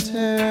this your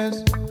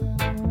thirst.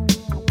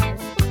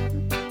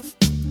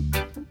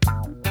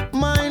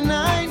 My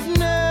night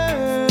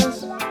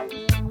nurse,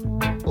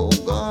 oh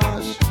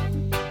gosh,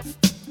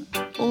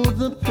 oh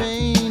the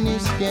pain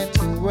is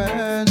getting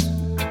worse.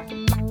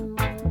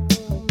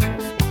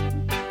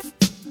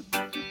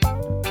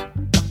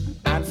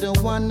 I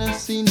don't wanna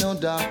see no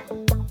doctor.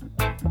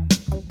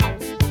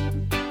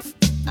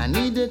 I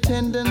need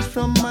attendance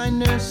from my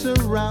nurse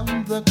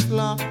around the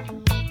clock.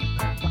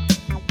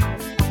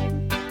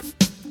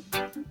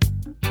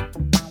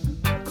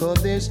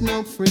 Cause there's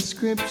no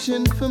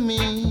prescription for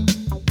me.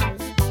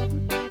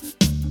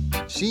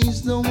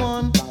 She's the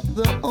one,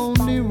 the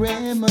only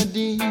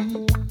remedy.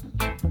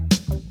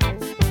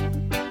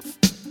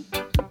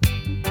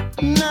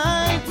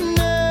 Night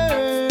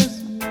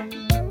nurse,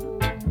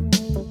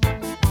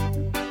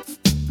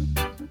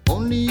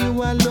 only you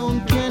alone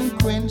can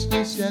quench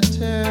this your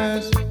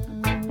thirst.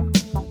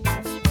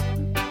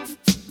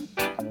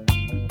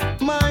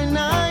 My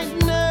night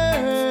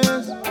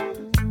nurse,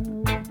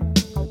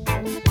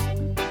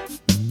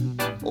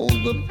 oh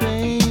the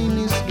pain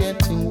is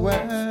getting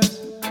worse.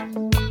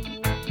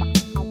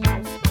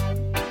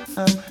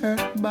 I'm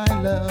hurt by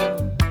love.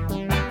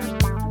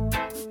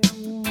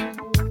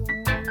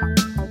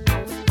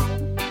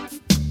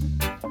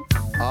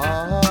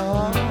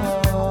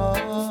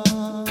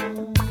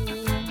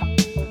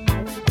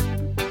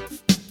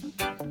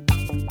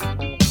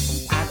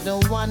 I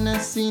don't wanna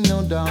see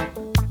no dog.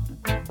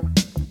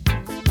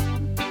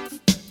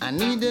 I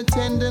need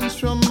attendance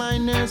from my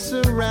nurse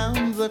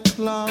around the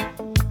clock.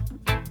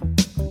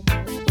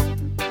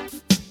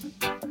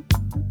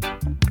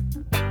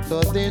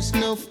 Cause there's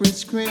no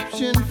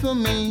prescription for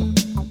me.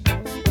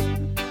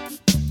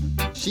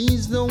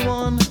 She's the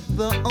one,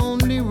 the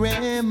only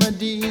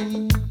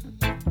remedy.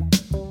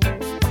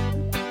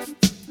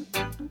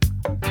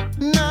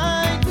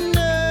 Night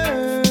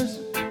nurse,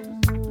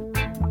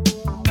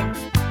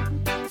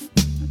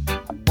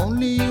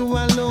 only you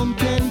alone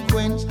can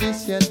quench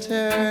this your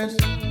thirst.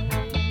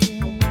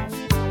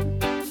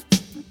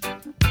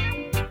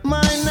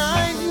 My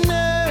night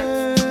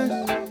nurse,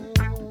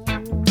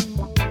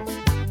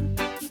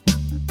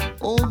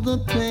 oh the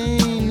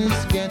pain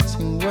is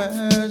getting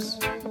worse.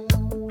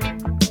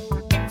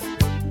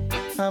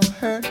 I'm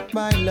hurt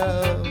by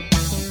love.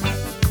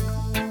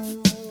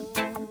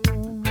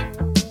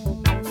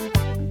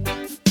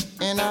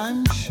 And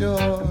I'm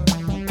sure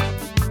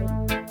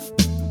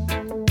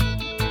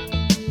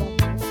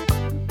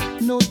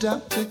no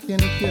doctor can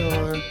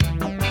cure.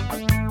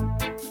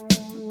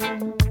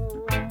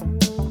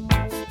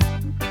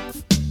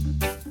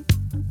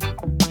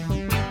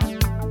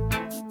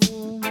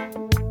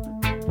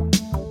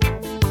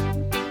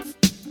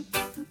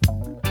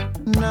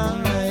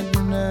 Night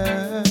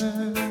nurse,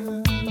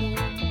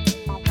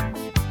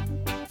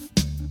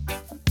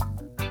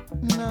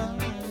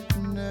 night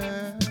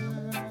nurse,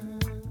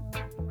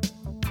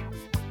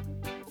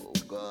 oh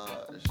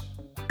gosh.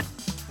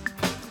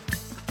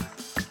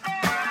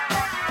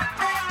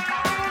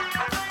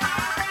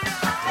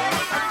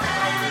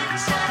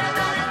 Inside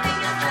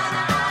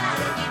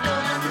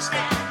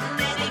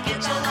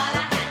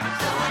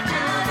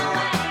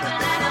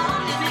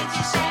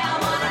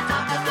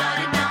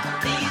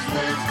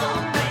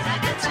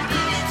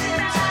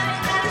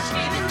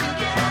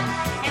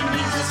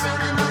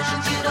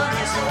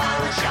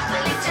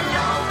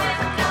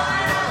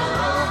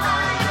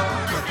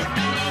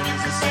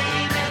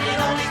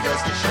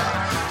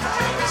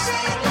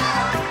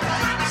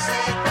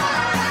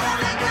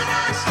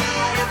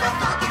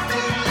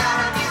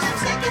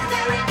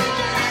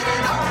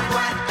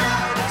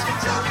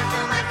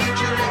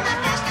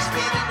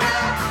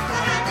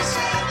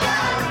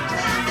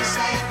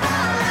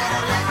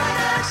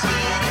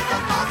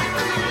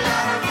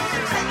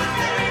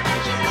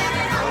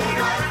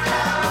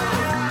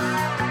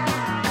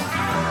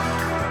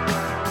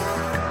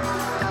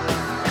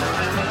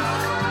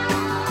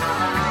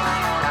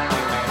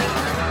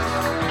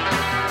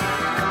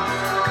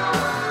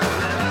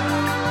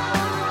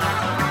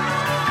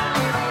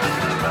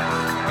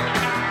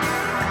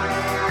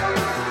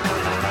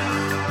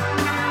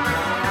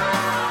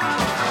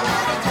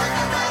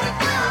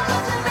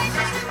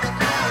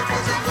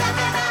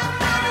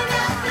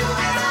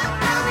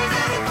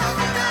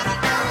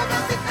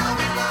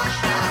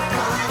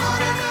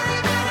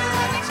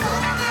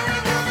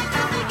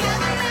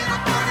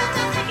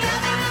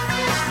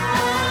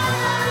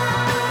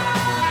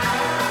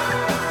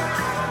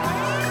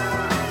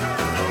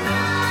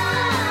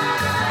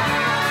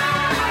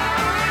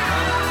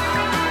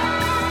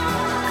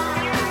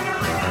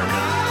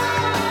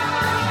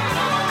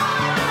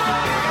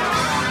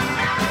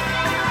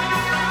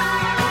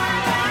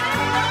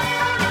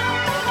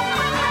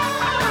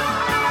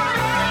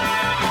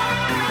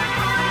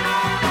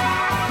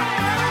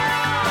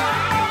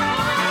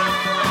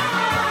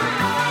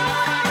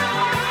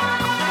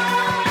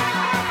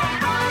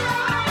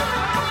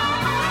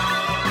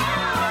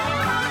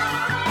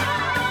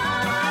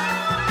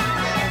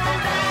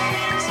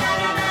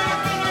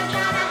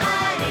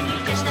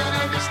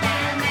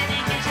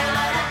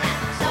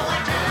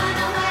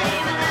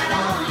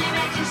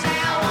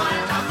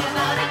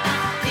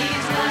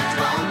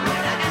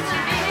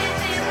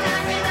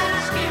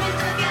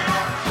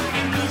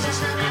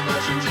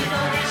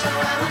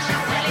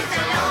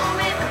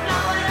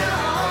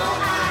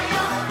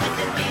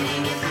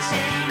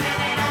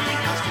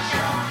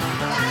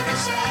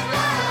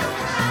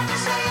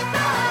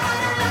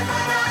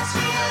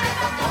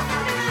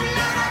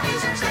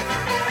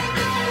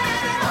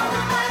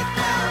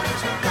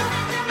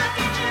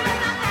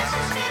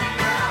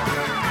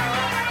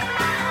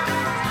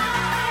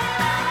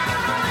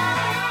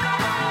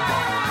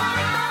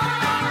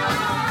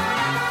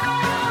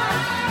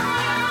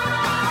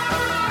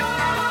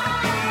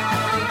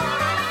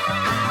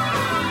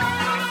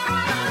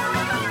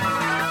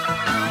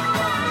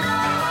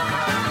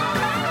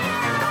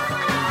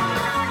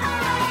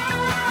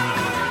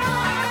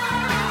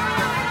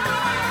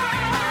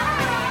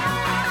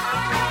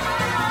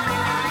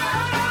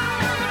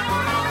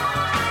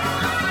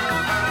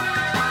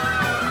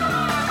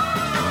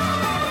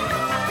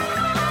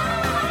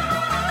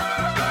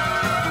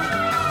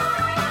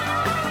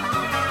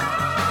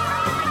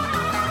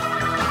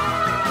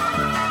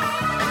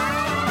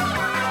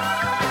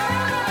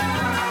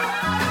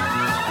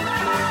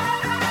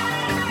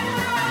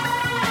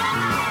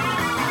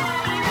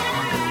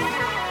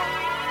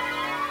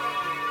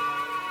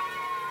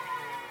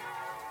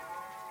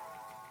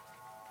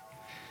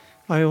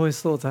I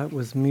always thought that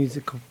was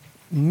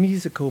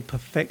musical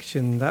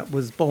perfection. That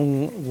was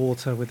Bong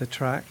Water with a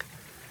track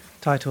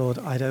titled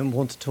I Don't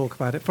Want to Talk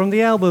About It, from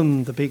the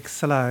album The Big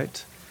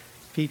Sellout,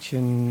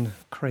 featuring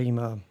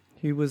Kramer,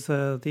 who was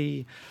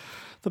the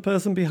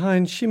person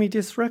behind Shimmy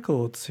Disc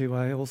Records, who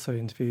I also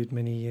interviewed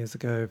many years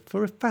ago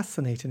for a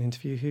fascinating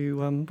interview,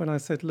 who, when I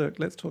said, look,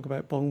 let's talk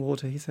about Bong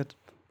Water, he said,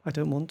 I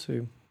don't want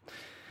to.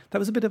 That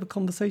was a bit of a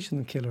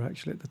conversation killer,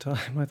 actually, at the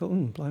time. I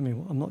thought, blimey,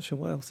 I'm not sure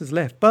what else is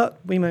left. But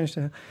we managed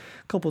to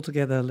cobble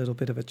together a little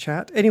bit of a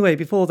chat. Anyway,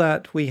 before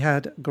that, we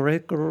had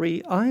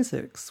Gregory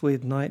Isaacs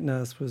with Night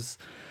Nurse, was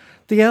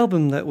the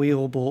album that we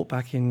all bought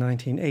back in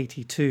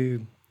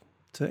 1982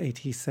 to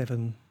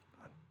 87.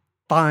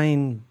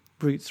 Fine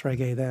roots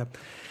reggae there.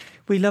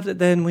 We loved it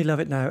then, we love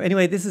it now.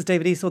 Anyway, this is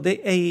David Eastaugh, the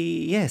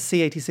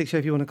C86 Show.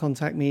 If you want to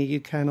contact me, you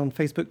can on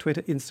Facebook,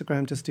 Twitter,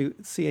 Instagram, just do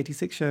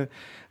C86 Show.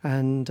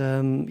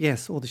 And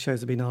yes, all the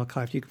shows have been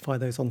archived. You can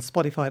find those on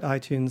Spotify,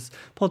 iTunes,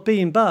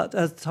 Podbean. But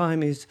as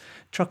time is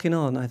trucking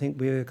on, I think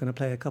we're going to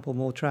play a couple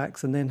more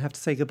tracks and then have to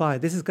say goodbye.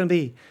 This is going to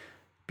be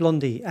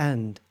Blondie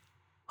and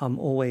I'm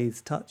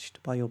Always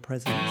Touched by Your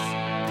Presence,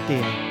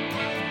 dear.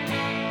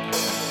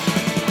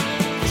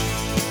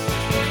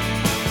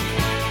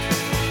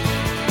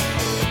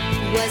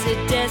 Was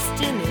it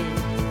destiny?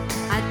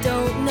 I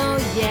don't know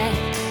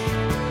yet.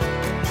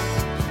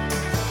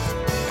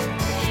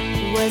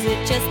 Was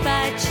it just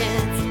by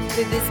chance?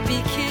 Could this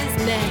be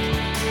kismet?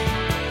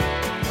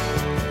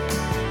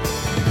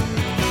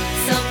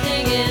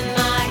 Something in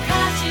my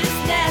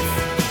consciousness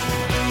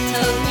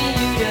told me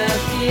you'd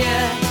appear.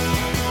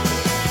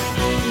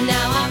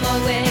 Now I'm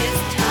always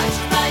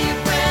touched by your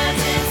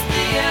presence,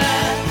 dear.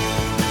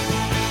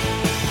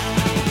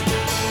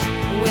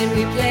 When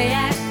we play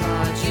at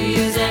cards, you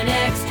use an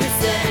extra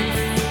sense.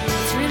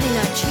 It's really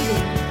not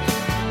cheating.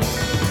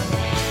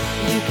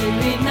 You can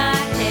read my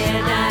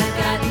head, I've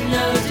got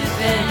no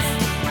defense.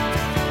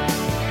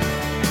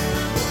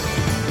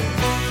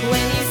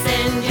 When you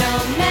send your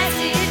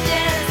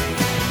messages,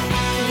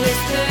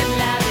 whispered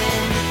loud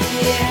and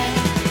clear,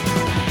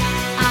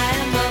 I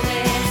am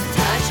always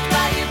touched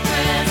by your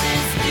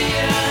presence,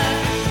 dear.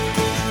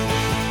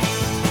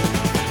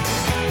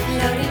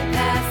 Loading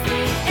past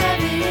the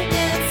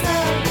evidence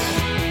of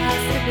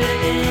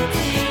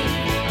possibility.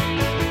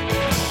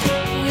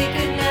 We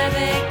could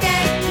never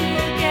get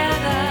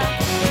together.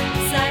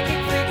 Psychic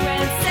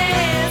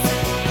frequencies.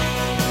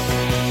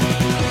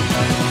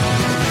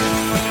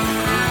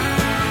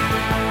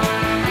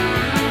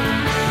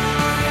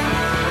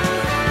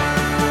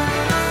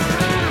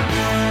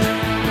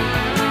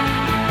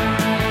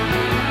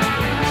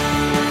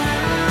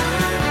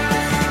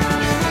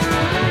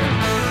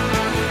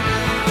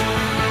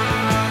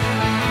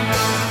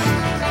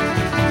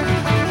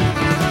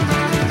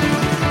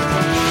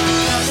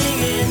 Coming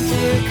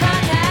into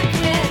contact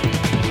with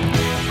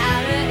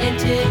outer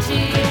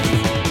entities.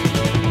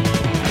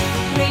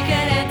 We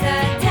could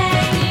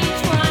entertain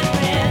each one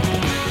with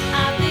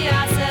our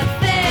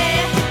philosophy.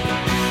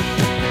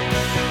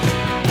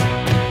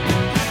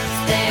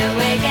 Stay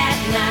awake at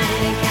night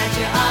and catch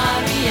your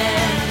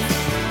REMs.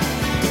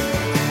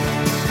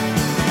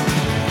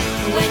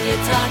 When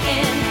you're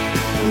talking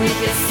with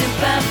your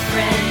super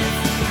friends.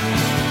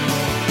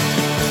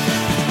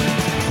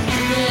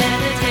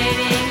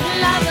 Levitating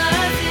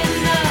lovers in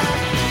the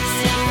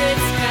secret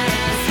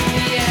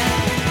stratosphere.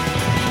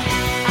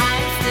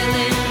 I'm still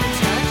in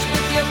touch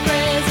with your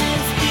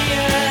presence,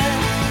 dear.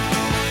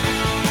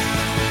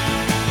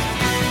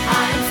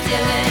 I'm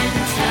still in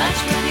touch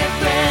with your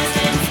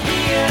presence,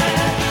 dear.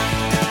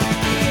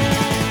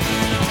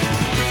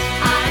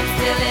 I'm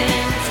still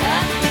in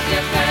touch with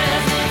your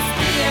presence,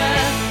 dear.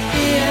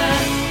 Dear,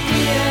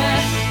 dear,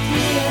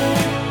 dear,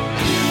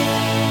 dear.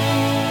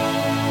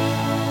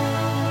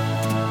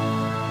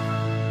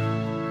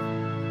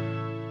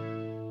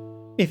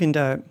 If in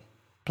doubt,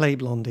 play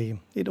Blondie.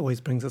 It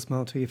always brings a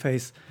smile to your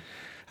face.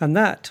 And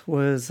that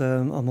was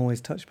I'm Always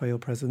Touched by Your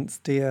Presence,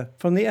 dear,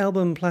 from the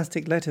album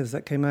Plastic Letters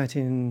that came out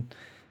in...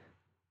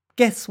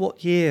 Guess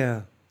what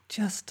year?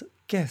 Just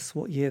guess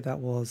what year that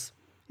was.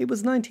 It was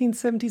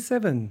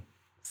 1977.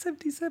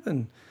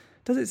 77.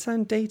 Does it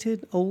sound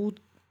dated, old,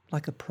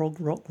 like a prog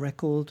rock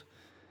record?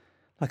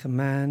 Like a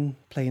man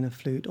playing a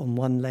flute on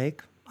one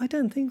leg? I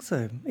don't think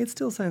so. It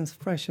still sounds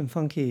fresh and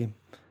funky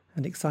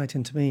and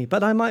exciting to me.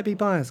 But I might be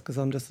biased because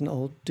I'm just an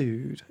old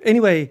dude.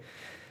 Anyway,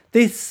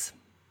 this,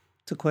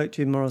 to quote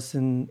Jim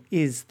Morrison,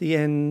 is the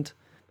end.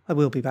 I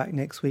will be back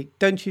next week.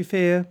 Don't you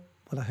fear?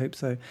 Well, I hope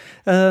so.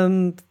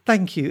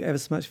 Thank you ever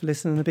so much for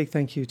listening. A big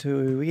thank you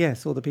to,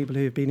 yes, all the people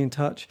who've been in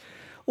touch.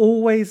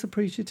 Always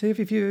appreciative.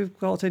 If you've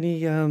got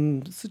any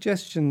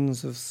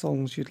suggestions of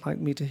songs you'd like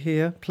me to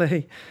hear,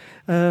 play,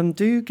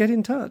 do get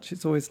in touch.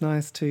 It's always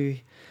nice to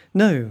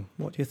know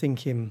what you're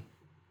thinking.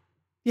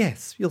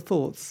 Yes, your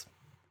thoughts.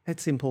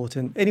 It's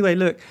important. Anyway,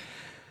 look,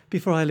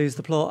 before I lose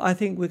the plot, I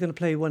think we're going to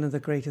play one of the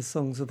greatest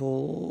songs of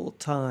all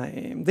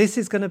time. This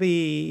is going to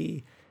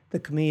be The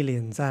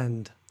Chameleons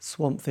and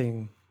Swamp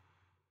Thing.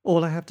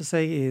 All I have to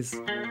say is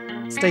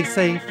stay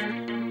safe.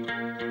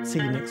 See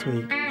you next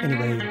week.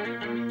 Anyway,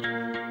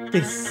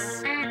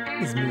 This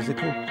is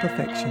musical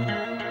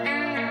perfection.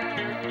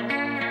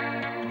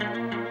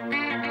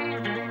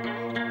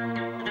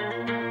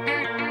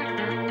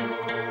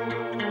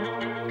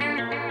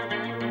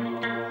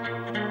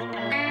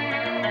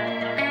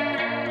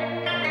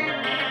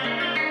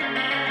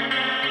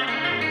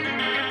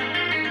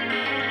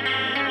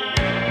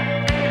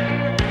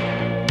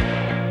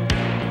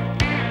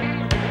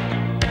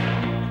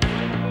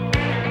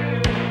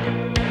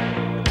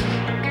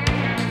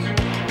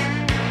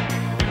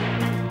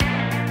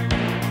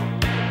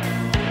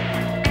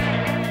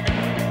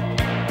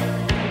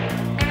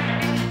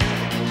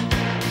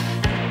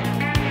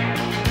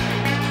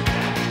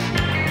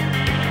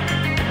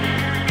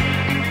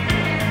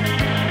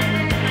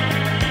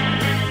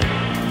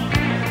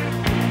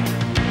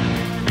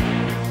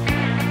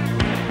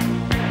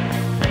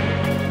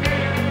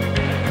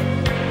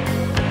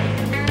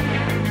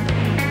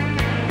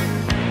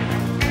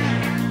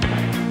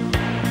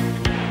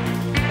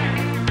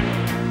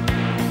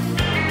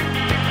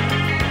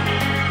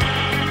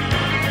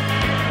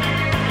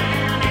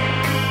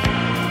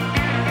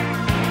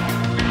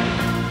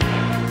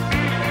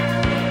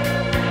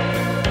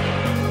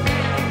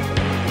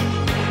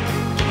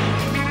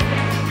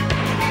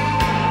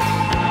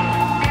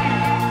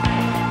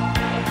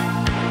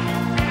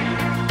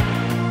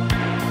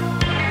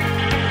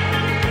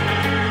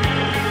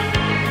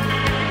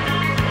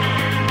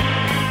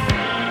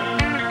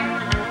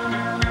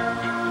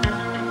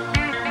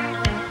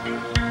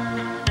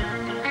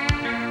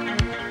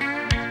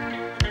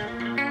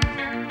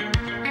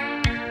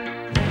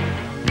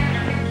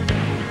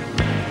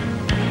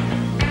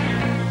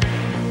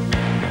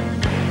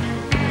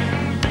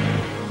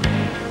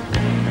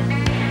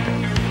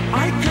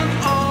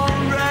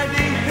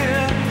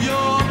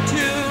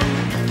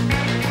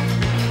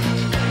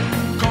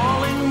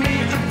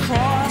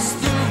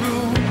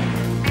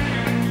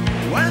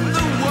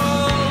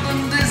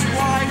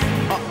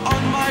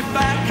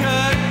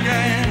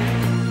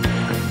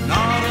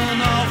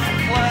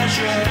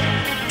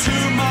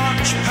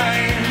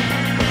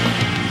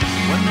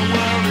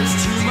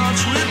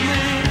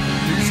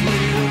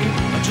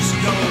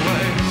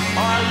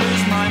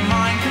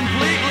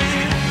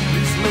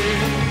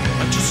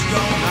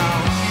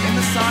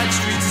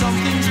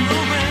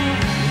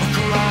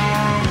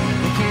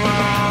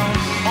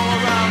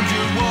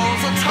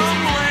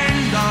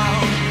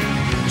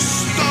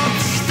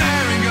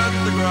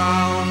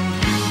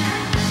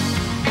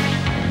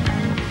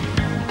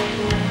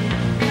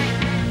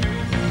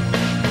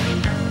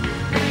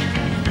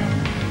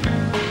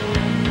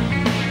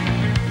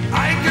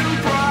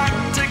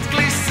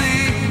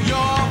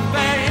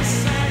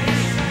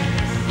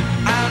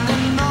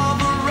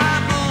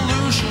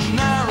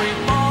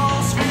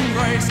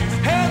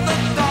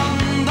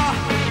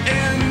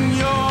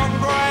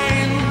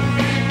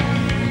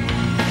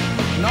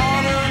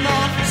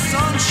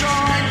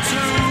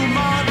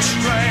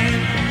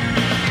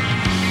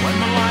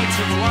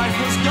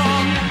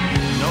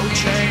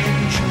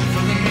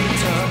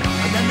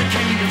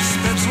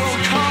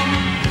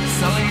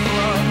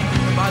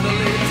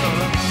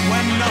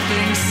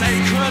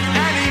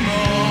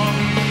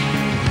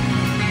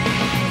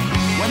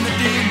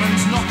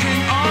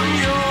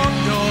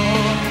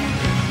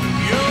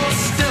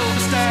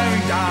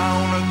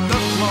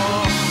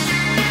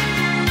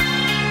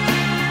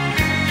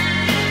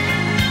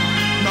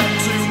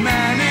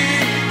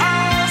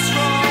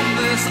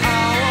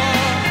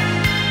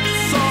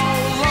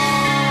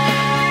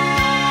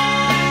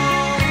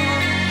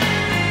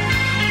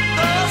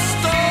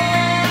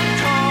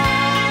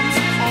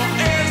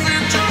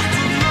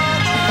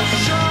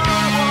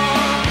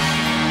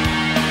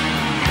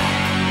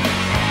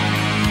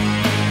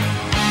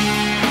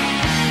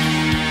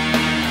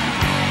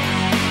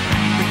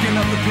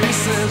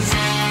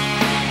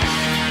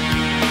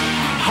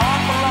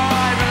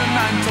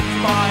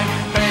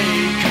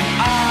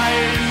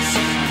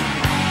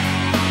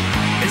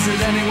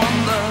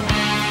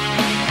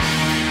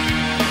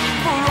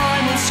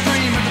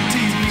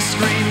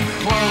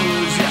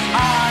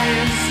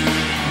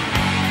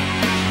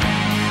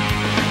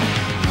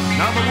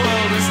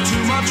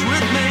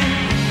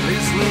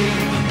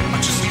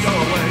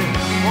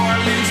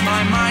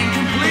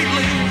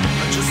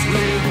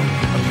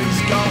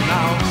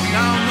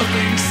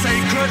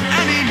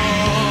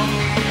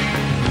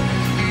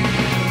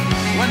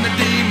 When the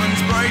demon